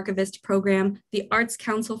Resident Archivist Program, the Arts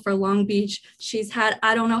Council for Long Beach. She's had,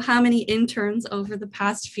 I don't know how many interns over the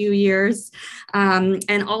past few years,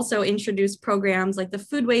 and also introduced programs like the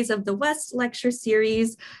Foodways of the West lecture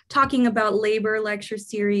series, Talking About Labor lecture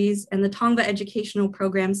series, and the Tongva Educational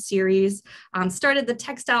Program series, started the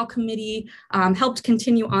Textile Committee, helped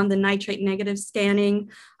continue on the nitrate negative scanning.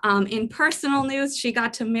 In personal news, she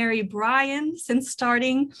got to marry Brian since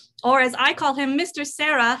starting, or as I call him, Mr.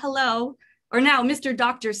 Sarah, hello, or now Mr.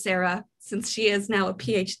 Dr. Sarah, since she is now a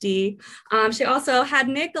PhD. She also had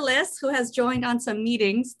Nicholas, who has joined on some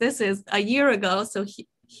meetings. This is a year ago, so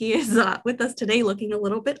he is with us today looking a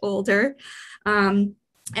little bit older. And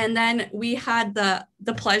then we had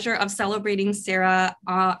the pleasure of celebrating Sarah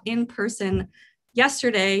in person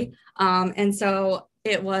yesterday. And so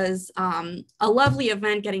it was a lovely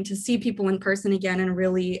event, getting to see people in person again and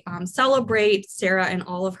really celebrate Sarah and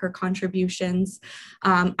all of her contributions.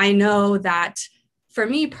 I know that for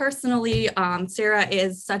me personally, Sarah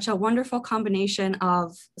is such a wonderful combination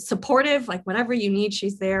of supportive, like whatever you need,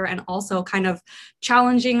 she's there, and also kind of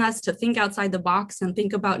challenging us to think outside the box and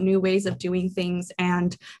think about new ways of doing things,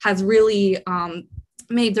 and has really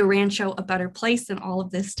made the Rancho a better place in all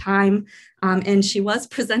of this time. And she was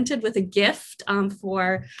presented with a gift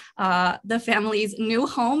for the family's new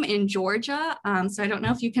home in Georgia. So I don't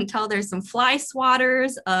know if you can tell, there's some fly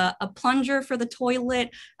swatters, a plunger for the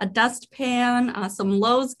toilet, a dustpan, some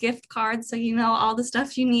Lowe's gift cards. So you know all the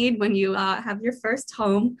stuff you need when you have your first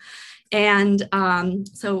home. And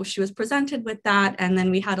so she was presented with that. And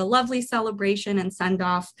then we had a lovely celebration and send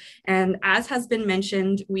off. And as has been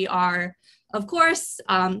mentioned, we are, of course,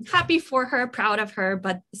 happy for her, proud of her,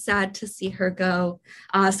 but sad to see her go.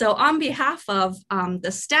 So on behalf of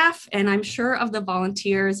the staff, and I'm sure of the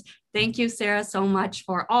volunteers, thank you, Sarah, so much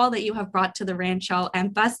for all that you have brought to the Rancho,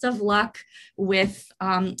 and best of luck with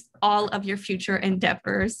all of your future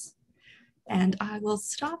endeavors. And I will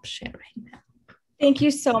stop sharing now. Thank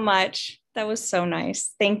you so much. That was so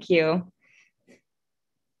nice. Thank you.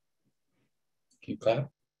 Can you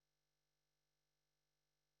clap?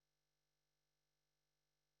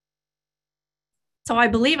 So I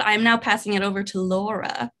believe I'm now passing it over to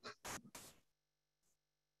Laura.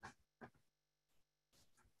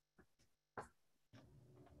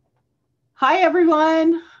 Hi,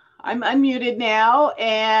 everyone. I'm unmuted now.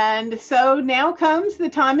 And so now comes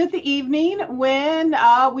the time of the evening when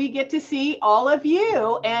we get to see all of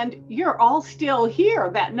you, and you're all still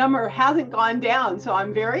here. That number hasn't gone down. So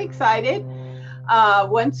I'm very excited.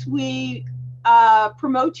 Once we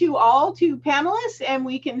promote you all to panelists and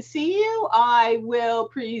we can see you, I will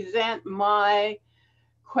present my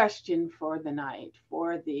question for the night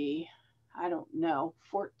for the, I don't know,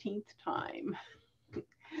 14th time.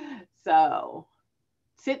 So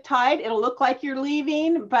sit tight. It'll look like you're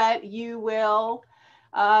leaving, but you will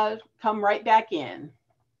come right back in.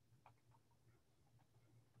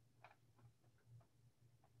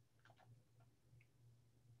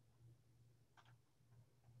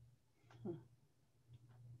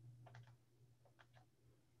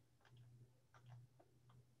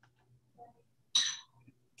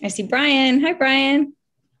 I see Brian. Hi, Brian.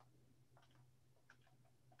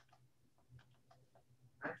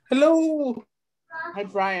 Hello. Hi,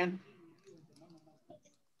 Brian.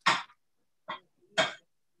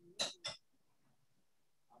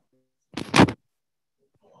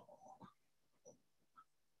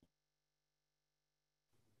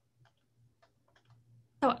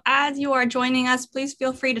 So as you are joining us, please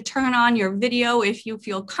feel free to turn on your video if you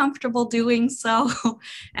feel comfortable doing so.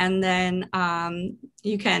 And then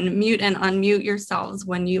you can mute and unmute yourselves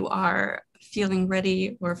when you are feeling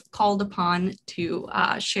ready or called upon to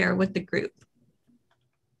share with the group.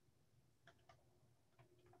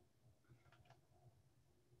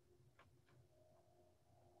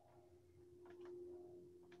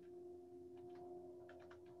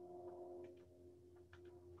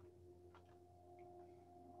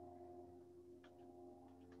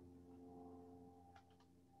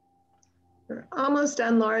 We're almost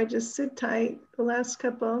done, Laura. Just sit tight. The last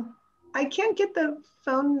couple. I can't get the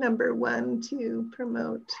phone number one to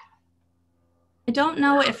promote. I don't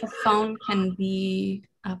know if a phone can be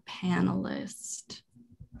a panelist.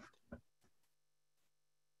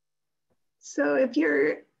 So if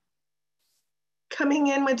you're coming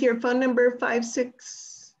in with your phone number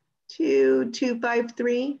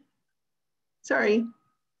 562-253, sorry,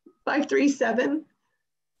 537,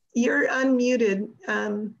 you're unmuted.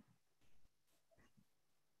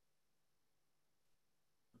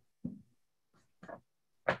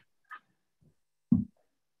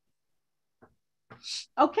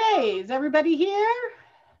 Okay, is everybody here?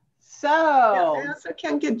 So yeah, I also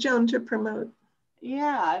can't get Joan to promote.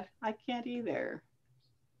 Yeah, I can't either.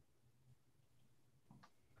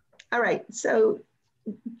 All right, so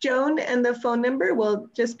Joan and the phone number will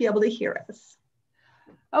just be able to hear us.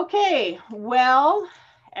 Okay, well,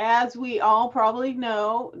 as we all probably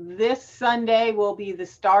know, this Sunday will be the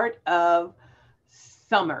start of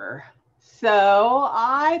summer. So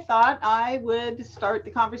I thought I would start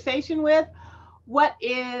the conversation with, what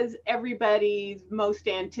is everybody's most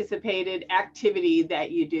anticipated activity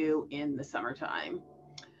that you do in the summertime?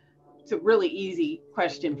 It's a really easy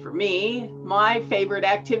question for me. My favorite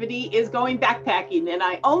activity is going backpacking, and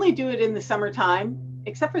I only do it in the summertime,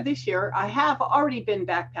 except for this year. I have already been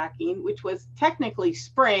backpacking, which was technically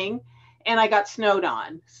spring, and I got snowed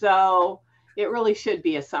on. So it really should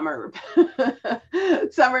be a summertime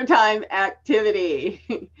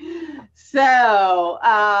activity.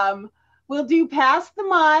 So we'll do pass the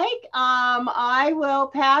mic. I will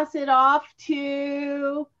pass it off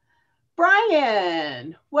to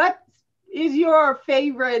Brian. What is your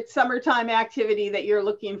favorite summertime activity that you're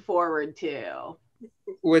looking forward to?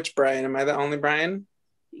 Which Brian? Am I the only Brian?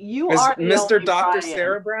 You is are the Mr. only Dr. Brian.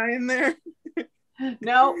 Sarah Brian there?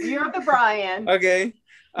 No, you're the Brian. Okay.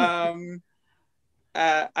 I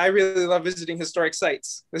really love visiting historic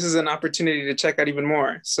sites. This is an opportunity to check out even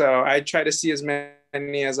more. So I try to see as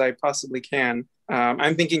many as I possibly can.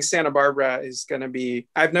 I'm thinking Santa Barbara is going to be,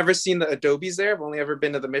 I've never seen the adobes there. I've only ever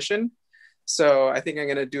been to the Mission. So I think I'm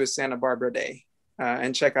going to do a Santa Barbara day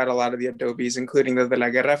and check out a lot of the adobes, including the De la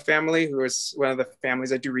Guerra family, who is one of the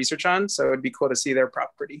families I do research on. So it'd be cool to see their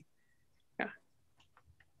property. Yeah.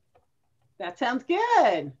 That sounds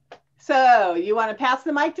good. So you want to pass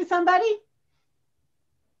the mic to somebody?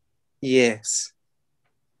 Yes.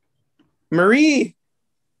 Marie.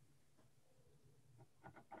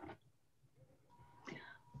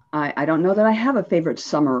 I don't know that I have a favorite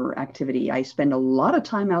summer activity. I spend a lot of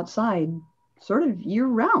time outside sort of year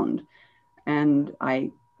round. And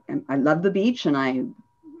I love the beach,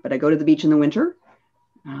 but I go to the beach in the winter.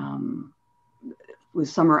 With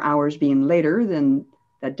summer hours being later, then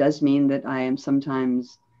that does mean that I am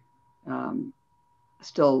sometimes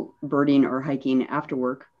still birding or hiking after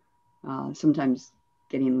work, sometimes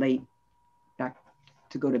getting late back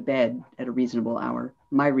to go to bed at a reasonable hour.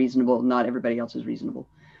 My reasonable, not everybody else's reasonable.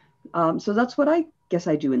 So that's what I guess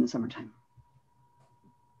I do in the summertime.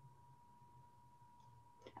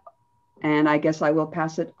 And I guess I will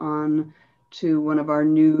pass it on to one of our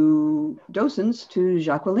new docents, to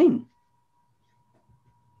Jacqueline.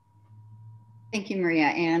 Thank you, Maria.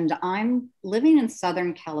 And I'm living in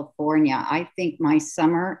Southern California. I think my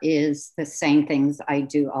summer is the same things I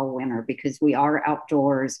do all winter because we are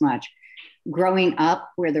outdoors much. Growing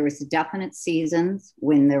up where there was definite seasons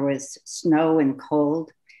when there was snow and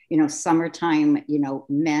cold, summertime,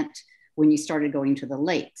 meant when you started going to the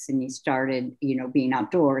lakes and you started, being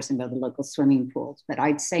outdoors and go to the local swimming pools. But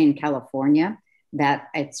I'd say in California that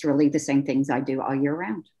it's really the same things I do all year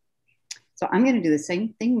round. So I'm going to do the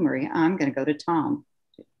same thing, Maria. I'm going to go to Tom.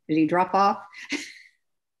 Did he drop off?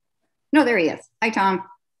 No, there he is. Hi, Tom.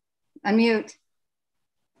 Unmute.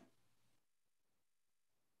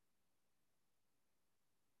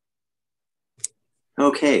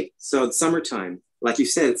 Okay, so it's summertime. Like you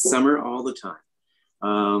said, it's summer all the time.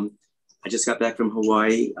 I just got back from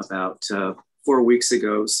Hawaii about 4 weeks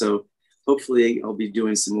ago. So hopefully I'll be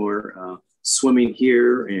doing some more swimming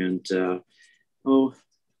here and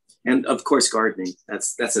of course gardening.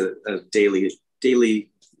 That's a daily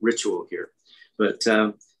ritual here. But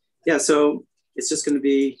yeah, so it's just going to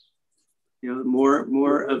be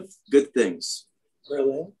more of good things.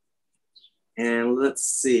 Really? And let's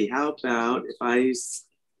see, how about if I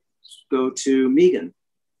go to Megan?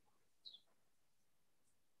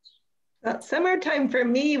 Summertime for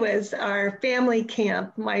me was our family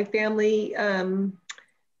camp. My family, from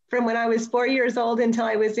when I was 4 years old until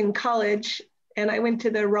I was in college, and I went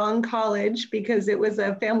to the wrong college because it was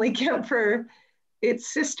a family camp for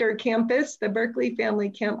its sister campus, the Berkeley family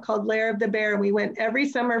camp called Lair of the Bear. We went every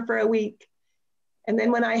summer for a week. And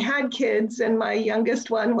then when I had kids and my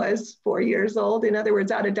youngest one was 4 years old, in other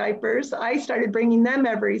words, out of diapers, I started bringing them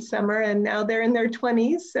every summer, and now they're in their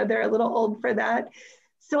 20s, so they're a little old for that.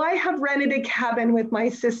 So I have rented a cabin with my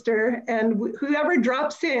sister, and whoever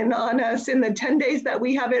drops in on us in the 10 days that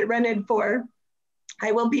we have it rented for,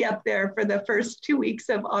 I will be up there for the first 2 weeks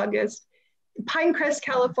of August. Pinecrest,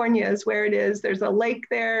 California is where it is. There's a lake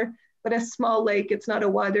there, but a small lake. It's not a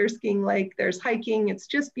water skiing lake. There's hiking. It's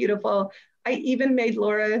just beautiful. I even made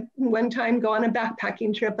Laura one time go on a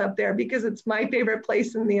backpacking trip up there because it's my favorite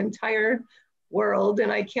place in the entire world.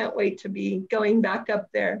 And I can't wait to be going back up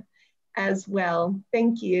there as well.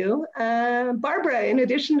 Thank you. Barbara, in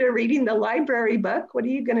addition to reading the library book, what are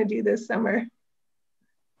you going to do this summer?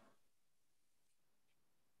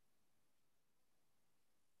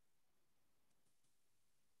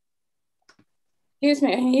 Excuse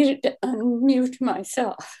me, I needed to unmute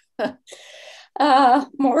myself.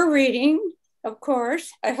 More reading, of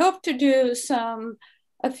course. I hope to do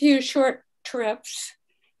a few short trips.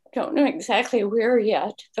 Don't know exactly where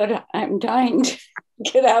yet, but I'm dying to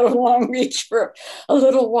get out of Long Beach for a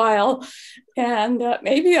little while. And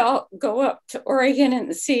maybe I'll go up to Oregon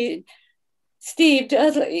and see Steve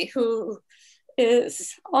Dudley, who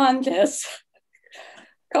is on this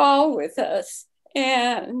call with us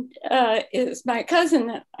and is my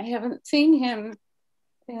cousin. I haven't seen him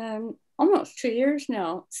in almost 2 years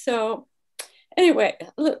now. So anyway,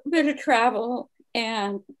 a little bit of travel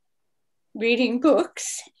and reading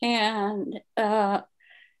books and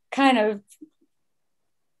kind of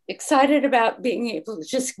excited about being able to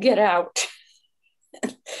just get out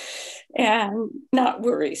and not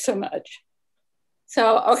worry so much.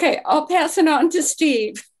 So, okay, I'll pass it on to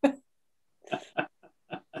Steve.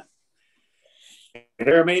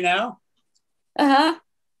 Hear me now? Uh-huh.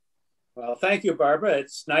 Well, thank you, Barbara.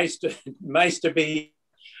 It's nice to be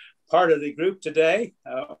part of the group today.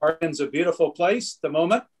 Oregon's a beautiful place at the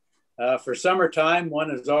moment. For summertime, one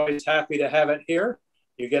is always happy to have it here.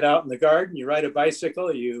 You get out in the garden, you ride a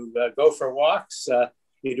bicycle, you go for walks,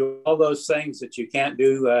 you do all those things that you can't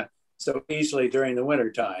do so easily during the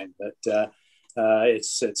wintertime. But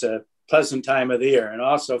it's a pleasant time of the year, and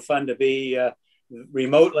also fun to be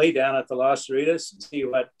remotely down at the Las Ritas and see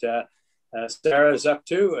what Sarah's up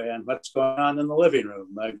to and what's going on in the living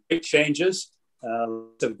room. Great changes,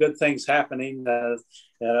 lots of good things happening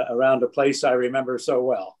around a place I remember so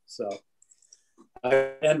well. So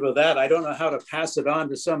I end with that. I don't know how to pass it on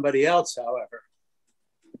to somebody else, however.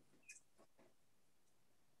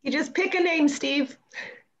 You just pick a name, Steve.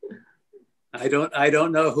 I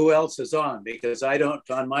don't know who else is on, because I don't,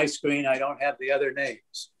 on my screen, I don't have the other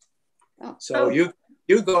names. So you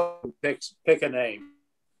go and pick a name.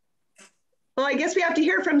 Well, I guess we have to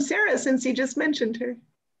hear from Sarah since you just mentioned her.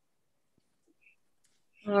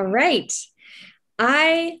 All right.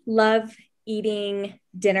 I love eating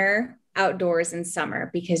dinner outdoors in summer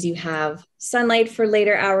because you have sunlight for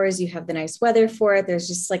later hours. You have the nice weather for it. There's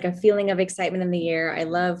just like a feeling of excitement in the air. I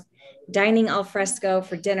love dining al fresco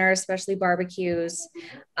for dinner, especially barbecues.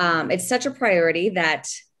 It's such a priority that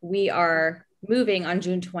we are moving on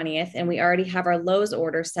June 20th, and we already have our Lowe's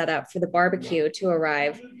order set up for the barbecue to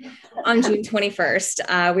arrive on June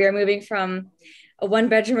 21st. We are moving from a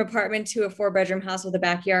 1-bedroom apartment to a 4-bedroom house with a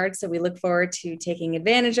backyard. So we look forward to taking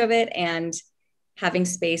advantage of it and having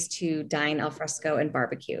space to dine al fresco and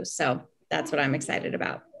barbecue. So that's what I'm excited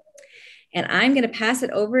about. And I'm going to pass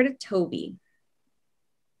it over to Toby.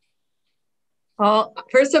 Well,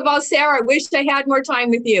 first of all, Sarah, I wish I had more time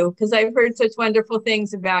with you because I've heard such wonderful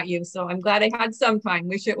things about you. So I'm glad I had some time.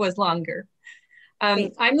 Wish it was longer.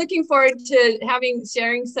 I'm looking forward to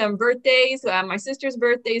sharing some birthdays. My sister's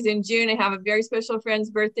birthday is in June. I have a very special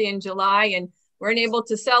friend's birthday in July, and weren't able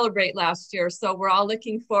to celebrate last year. So we're all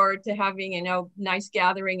looking forward to having a nice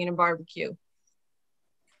gathering and a barbecue.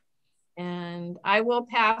 And I will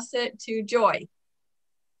pass it to Joy.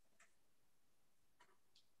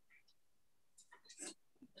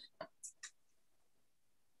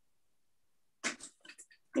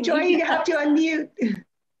 Joy, you have to unmute.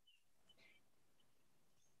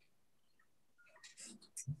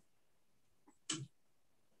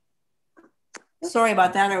 Sorry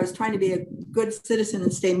about that. I was trying to be a good citizen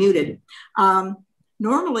and stay muted.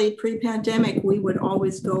 Normally, pre-pandemic, we would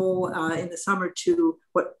always go in the summer to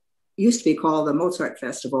what used to be called the Mozart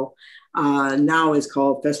Festival. Now is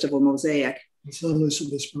called Festival Mosaic. In San Luis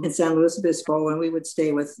Obispo. In San Luis Obispo, and we would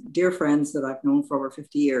stay with dear friends that I've known for over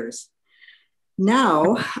 50 years.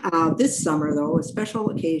 Now, this summer, though, a special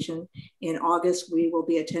occasion, in August, we will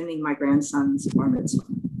be attending my grandson's bar mitzvah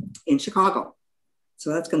in Chicago.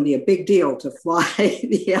 So that's going to be a big deal to fly,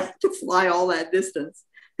 to fly all that distance.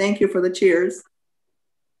 Thank you for the cheers.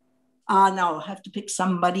 Now I'll have to pick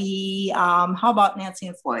somebody. How about Nancy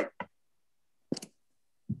and Floyd?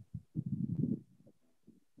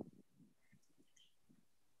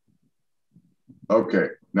 Okay,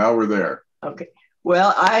 now we're there. Okay.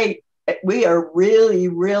 Well, we are really,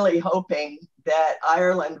 really hoping that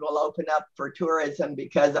Ireland will open up for tourism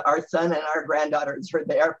because our son and our granddaughters are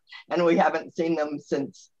there and we haven't seen them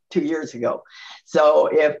since 2 years ago. So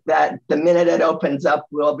if the minute it opens up,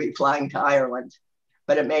 we'll be flying to Ireland,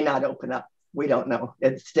 but it may not open up. We don't know.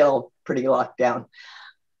 It's still pretty locked down.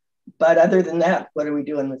 But other than that, what do we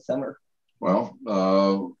do in the summer? Well,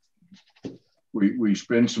 we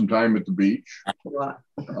spend some time at the beach.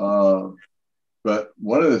 But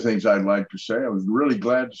one of the things I'd like to say, I was really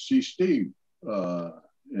glad to see Steve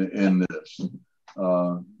in this.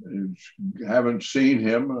 Haven't seen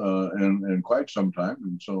him in quite some time,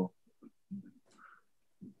 and so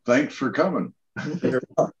thanks for coming.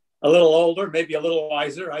 A little older, maybe a little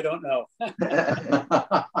wiser, I don't know.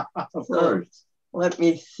 Of course. Let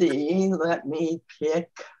me see, let me pick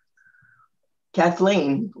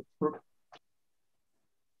Kathleen.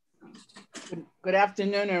 Good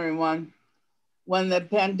afternoon, everyone. When the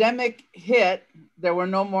pandemic hit, there were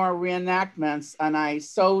no more reenactments, and I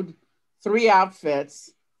sewed 3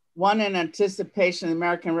 outfits, one in anticipation of the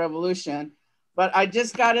American Revolution. But I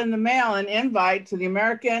just got in the mail an invite to the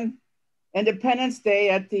American Independence Day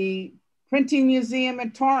at the Printing Museum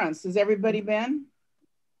in Torrance. Has everybody been?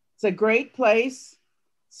 It's a great place.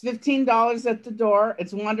 It's $15 at the door.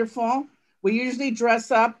 It's wonderful. We usually dress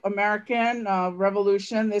up American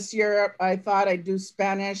Revolution. This year, I thought I'd do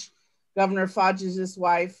Spanish. Governor Fadges'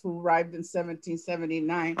 wife, who arrived in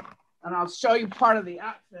 1779. And I'll show you part of the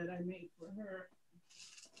outfit I made for her.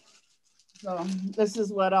 So this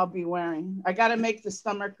is what I'll be wearing. I got to make the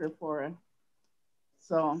stomacher for it.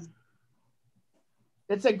 So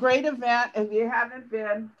It's a great event if you haven't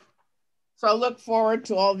been. So I look forward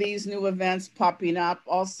to all these new events popping up.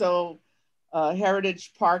 Also,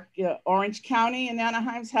 Heritage Park, Orange County in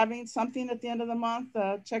Anaheim's having something at the end of the month.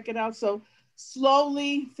 Check it out. So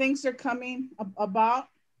slowly things are coming about.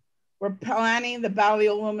 We're planning the Battle of the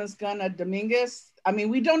Old Woman's Gun at Dominguez. I mean,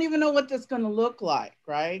 we don't even know what that's going to look like,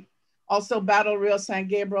 right? Also, Battle Rio San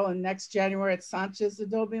Gabriel and next January at Sanchez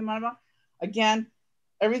Adobe Marva. Again,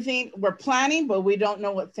 everything we're planning, but we don't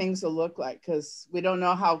know what things will look like because we don't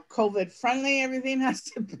know how COVID friendly everything has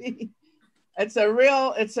to be. It's a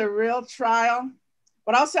real trial,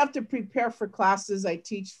 but I also have to prepare for classes. I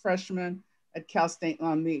teach freshmen at Cal State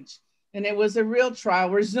Long Beach, and it was a real trial.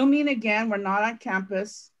 We're Zooming again. We're not on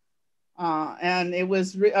campus. And it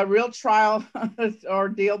was a real trial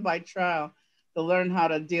ordeal by trial to learn how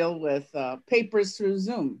to deal with papers through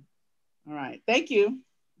Zoom. All right, thank you.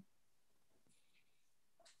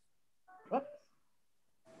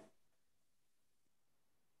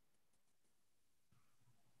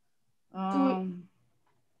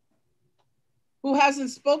 Who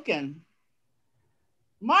hasn't spoken?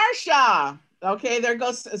 Marsha. Okay, there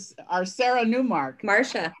goes our Sarah Newmark.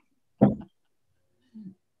 Marsha.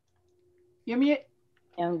 You mute.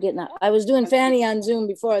 I'm getting out. I was doing Fanny on Zoom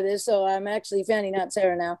before this, so I'm actually Fanny, not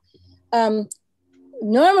Sarah now.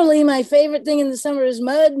 Normally, my favorite thing in the summer is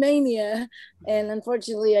Mud Mania, and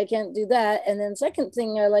unfortunately, I can't do that. And then second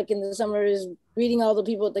thing I like in the summer is reading all the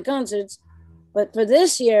people at the concerts. But for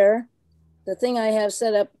this year, the thing I have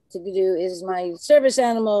set up to do is my service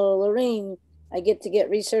animal, Lorraine. I get to get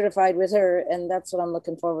recertified with her, and that's what I'm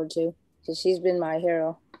looking forward to because she's been my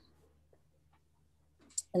hero.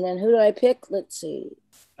 And then who do I pick? Let's see.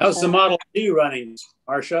 How's the Model T running,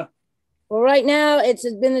 Marsha? Well, right now it's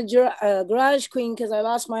been a garage queen because I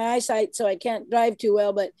lost my eyesight, so I can't drive too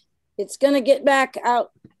well, but it's going to get back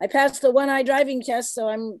out. I passed the one-eye driving test, so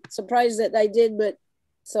I'm surprised that I did, but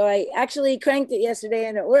so I actually cranked it yesterday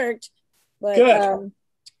and it worked. But, good.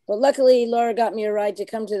 But luckily Laura got me a ride to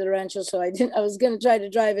come to the rancho, so I was going to try to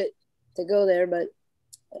drive it to go there, but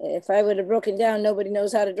if I would have broken down, nobody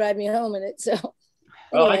knows how to drive me home in it, so.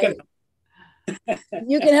 Well, I can.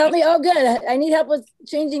 You can help me. Oh, good. I need help with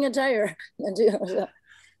changing a tire.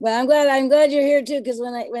 But I'm glad you're here too. Because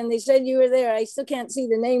when they said you were there, I still can't see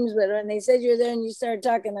the names, but when they said you were there and you started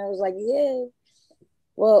talking, I was like, yeah.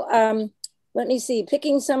 Well, let me see.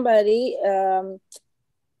 Picking somebody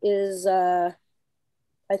is. I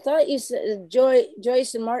thought you said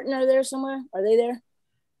Joyce and Martin are there somewhere. Are they there?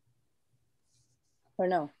 Or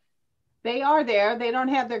no? They are there. They don't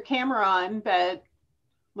have their camera on, but.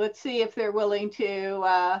 Let's see if they're willing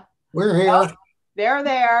to. We're here. Oh, they're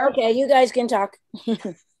there. Okay, you guys can talk.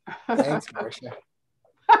 Thanks, Marsha.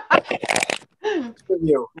 For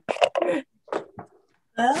you.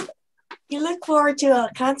 Well, you look forward to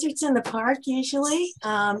concerts in the park usually.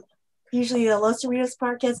 Usually the Los Cerritos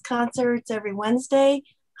Park has concerts every Wednesday.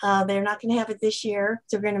 They're not going to have it this year,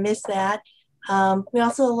 so we're going to miss that. We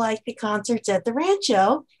also like the concerts at the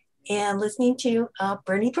Rancho and listening to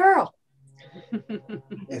Bernie Pearl.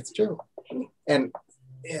 It's true. And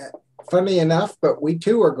funny enough, but we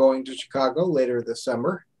too are going to Chicago later this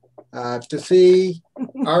summer to see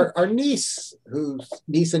our niece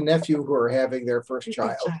and nephew who are having their first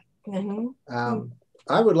child. Mm-hmm.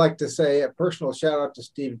 I would like to say a personal shout out to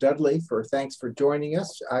Steve Dudley thanks for joining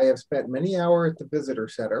us. I have spent many hours at the visitor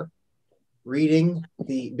center reading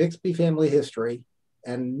the Bixby family history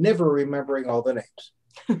and never remembering all the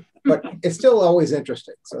names. But it's still always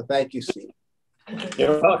interesting. So thank you, Steve.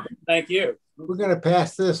 You're welcome. Thank you. We're going to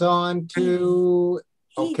pass this on to,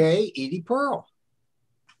 Edie Pearl.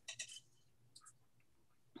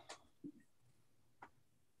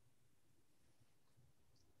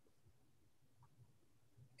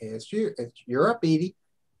 You're up, Edie.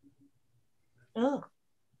 Oh,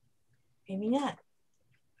 maybe not.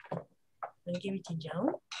 I'm going to give it to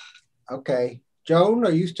Joan. Okay. Joan,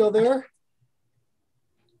 are you still there?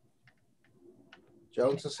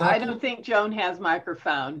 Joan's a second? I don't think Joan has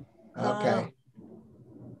microphone. Okay.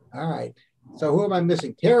 All right. So who am I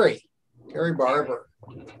missing? Terry Barber.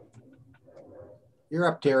 You're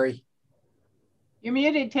up, Terry. You're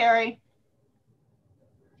muted, Terry.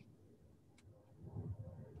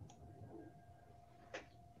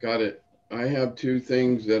 Got it. I have two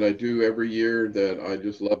things that I do every year that I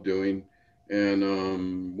just love doing.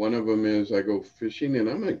 And one of them is I go fishing, and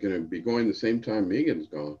I'm not going to be going the same time Megan's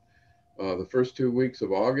gone. The first 2 weeks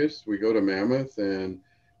of August, we go to Mammoth, and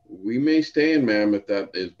we may stay in Mammoth.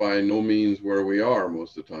 That is by no means where we are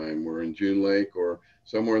most of the time. We're in June Lake or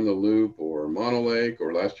somewhere in the Loop or Mono Lake,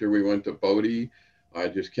 or last year we went to Bodie. I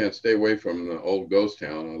just can't stay away from the old ghost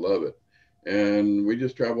town. I love it. and we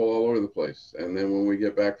just travel all over the place. And then when we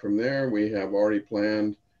get back from there, we have already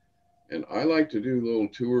planned, and I like to do little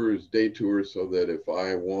tours, day tours, so that if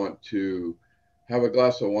I want to have a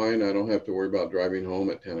glass of wine, I don't have to worry about driving home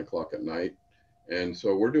at 10 o'clock at night. And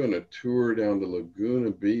so we're doing a tour down to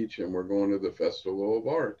Laguna Beach, and we're going to the Festival of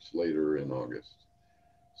Arts later in August.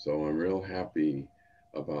 So I'm real happy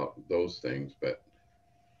about those things, but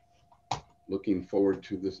looking forward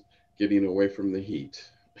to this, getting away from the heat.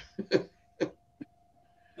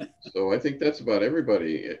 So I think that's about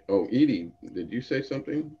everybody. Oh, Edie, did you say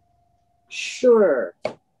something? Sure.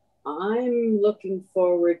 I'm looking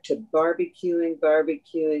forward to barbecuing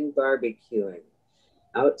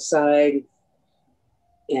outside,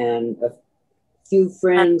 and a few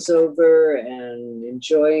friends over and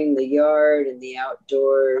enjoying the yard and the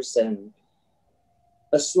outdoors, and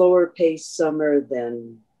a slower paced summer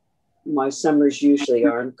than my summers usually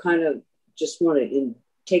are. I'm kind of just want to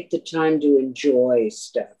take the time to enjoy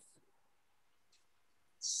stuff.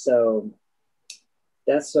 So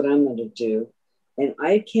that's what I'm going to do. And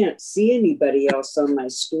I can't see anybody else on my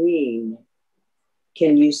screen.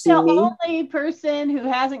 Can you see me? The only person who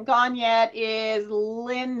hasn't gone yet is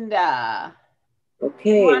Linda.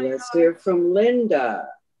 Okay, let's hear from Linda.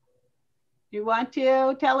 You want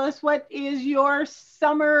to tell us what is your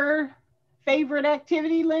summer favorite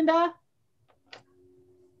activity, Linda?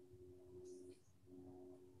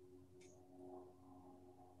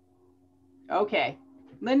 Okay,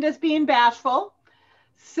 Linda's being bashful.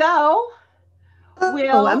 So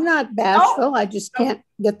Oh, I'm not bashful. I just can't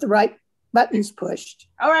get the right buttons pushed.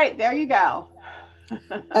 All right, there you go.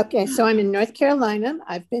 Okay, so I'm in North Carolina.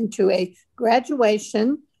 I've been to a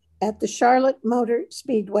graduation at the Charlotte Motor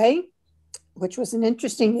Speedway, which was an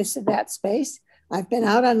interesting use of that space. I've been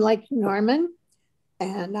out on Lake Norman,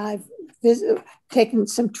 and I've taken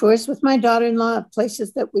some tours with my daughter-in-law of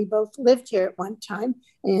places that we both lived here at one time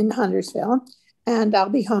in Huntersville. And I'll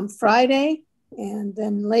be home Friday, and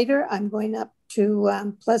then later I'm going up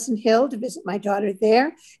to Pleasant Hill to visit my daughter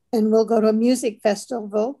there. And we'll go to a music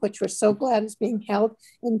festival, which we're so glad is being held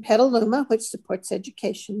in Petaluma, which supports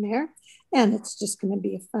education there. And it's just going to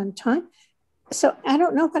be a fun time. So I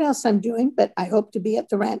don't know what else I'm doing, but I hope to be at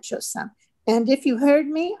the Rancho some. And if you heard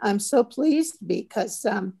me, I'm so pleased because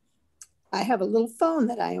I have a little phone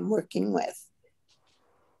that I am working with.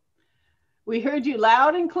 We heard you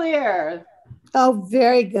loud and clear. Oh,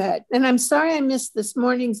 very good. And I'm sorry I missed this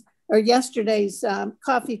morning's or yesterday's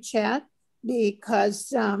coffee chat because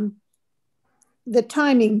the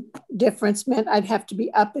timing difference meant I'd have to be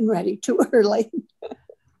up and ready too early.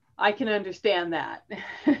 I can understand that.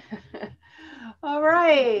 All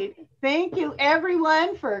right. Thank you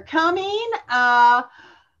everyone for coming.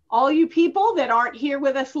 All you people that aren't here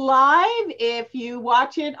with us live, if you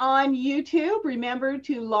watch it on YouTube, remember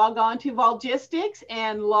to log on to Volgistics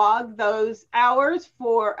and log those hours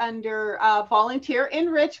for under volunteer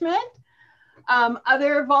enrichment.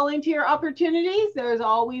 Other volunteer opportunities, there's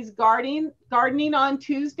always gardening on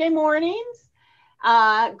Tuesday mornings,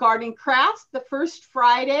 garden crafts the first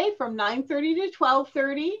Friday from 9:30 to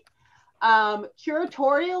 12:30.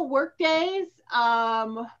 Curatorial work days,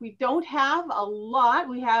 we don't have a lot.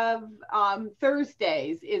 We have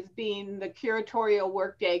Thursdays is being the curatorial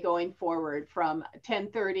work day going forward from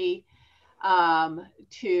 10:30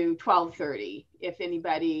 to 12:30. If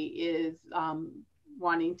anybody is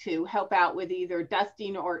wanting to help out with either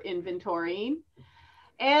dusting or inventorying.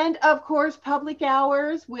 And of course, public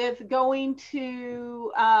hours with going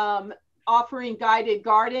to offering guided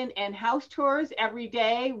garden and house tours every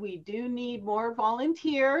day. We do need more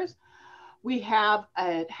volunteers. We have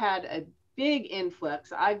had a big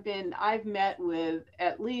influx. I've met with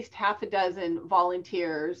at least half a dozen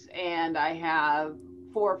volunteers, and I have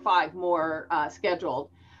 4 or 5 more scheduled.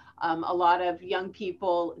 A lot of young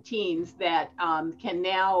people, teens that can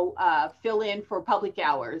now fill in for public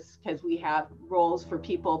hours because we have roles for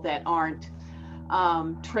people that aren't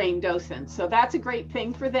trained docents. So that's a great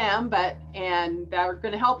thing for them, and they're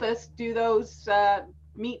going to help us do those,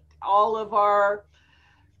 meet all of our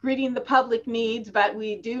greeting the public needs, but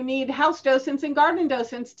we do need house docents and garden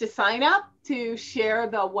docents to sign up to share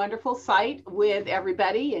the wonderful site with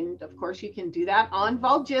everybody. And of course you can do that on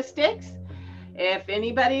Volgistics. If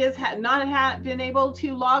anybody has not been able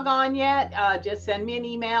to log on yet, just send me an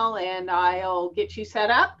email and I'll get you set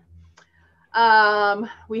up.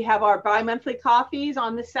 We have our bi-monthly coffees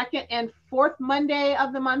on the 2nd and 4th Monday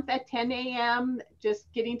of the month at 10 a.m.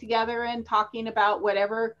 Just getting together and talking about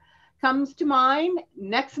whatever comes to mind.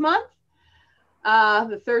 Next month,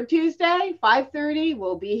 The third Tuesday, 5:30,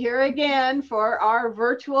 we'll be here again for our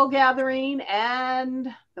virtual gathering,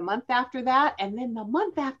 and the month after that, and then the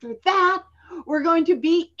month after that, we're going to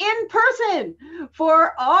be in person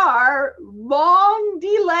for our long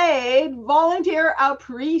delayed volunteer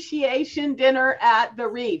appreciation dinner at the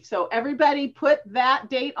Reef. So everybody put that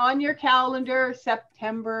date on your calendar,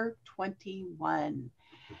 September 21.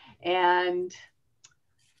 And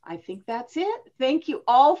I think that's it. Thank you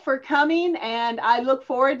all for coming, and I look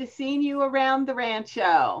forward to seeing you around the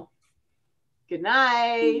Rancho. Good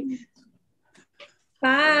night.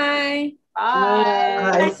 Bye.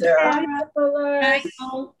 Bye, Bye, Sarah. Bye,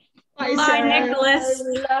 Sarah. Nicholas.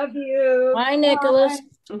 We love you. Bye, Nicholas.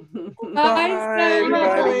 Bye,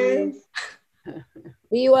 Bye.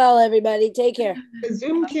 Be well, everybody. Take care.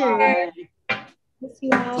 Zoom king.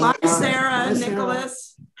 Bye, Sarah,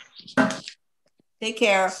 Nicholas. Take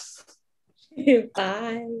care.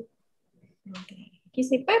 Bye. Okay. You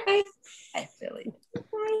say bye-bye. Bye, Philly.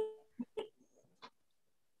 Bye.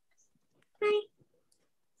 Bye.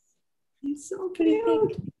 He's so Pretty cute.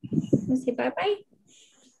 big. You say bye-bye.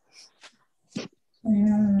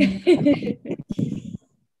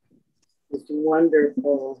 It's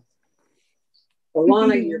wonderful.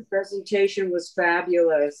 Alana, your presentation was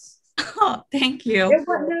fabulous. Oh, thank you. It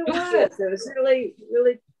was really,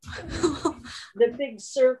 really the big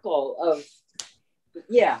circle of,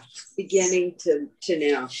 beginning to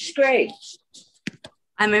now. It's great.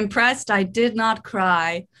 I'm impressed. I did not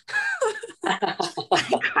cry. I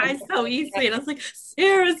cry so easily. And I was like,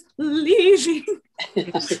 Sarah's leaving.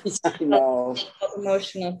 I know.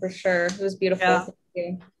 Emotional for sure. It was beautiful. Yeah. Thank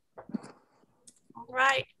you. All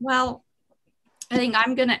right. Well, I think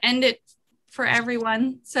I'm going to end it for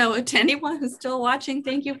everyone. So to anyone who's still watching,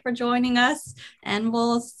 thank you for joining us. And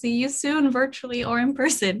we'll see you soon, virtually or in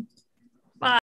person.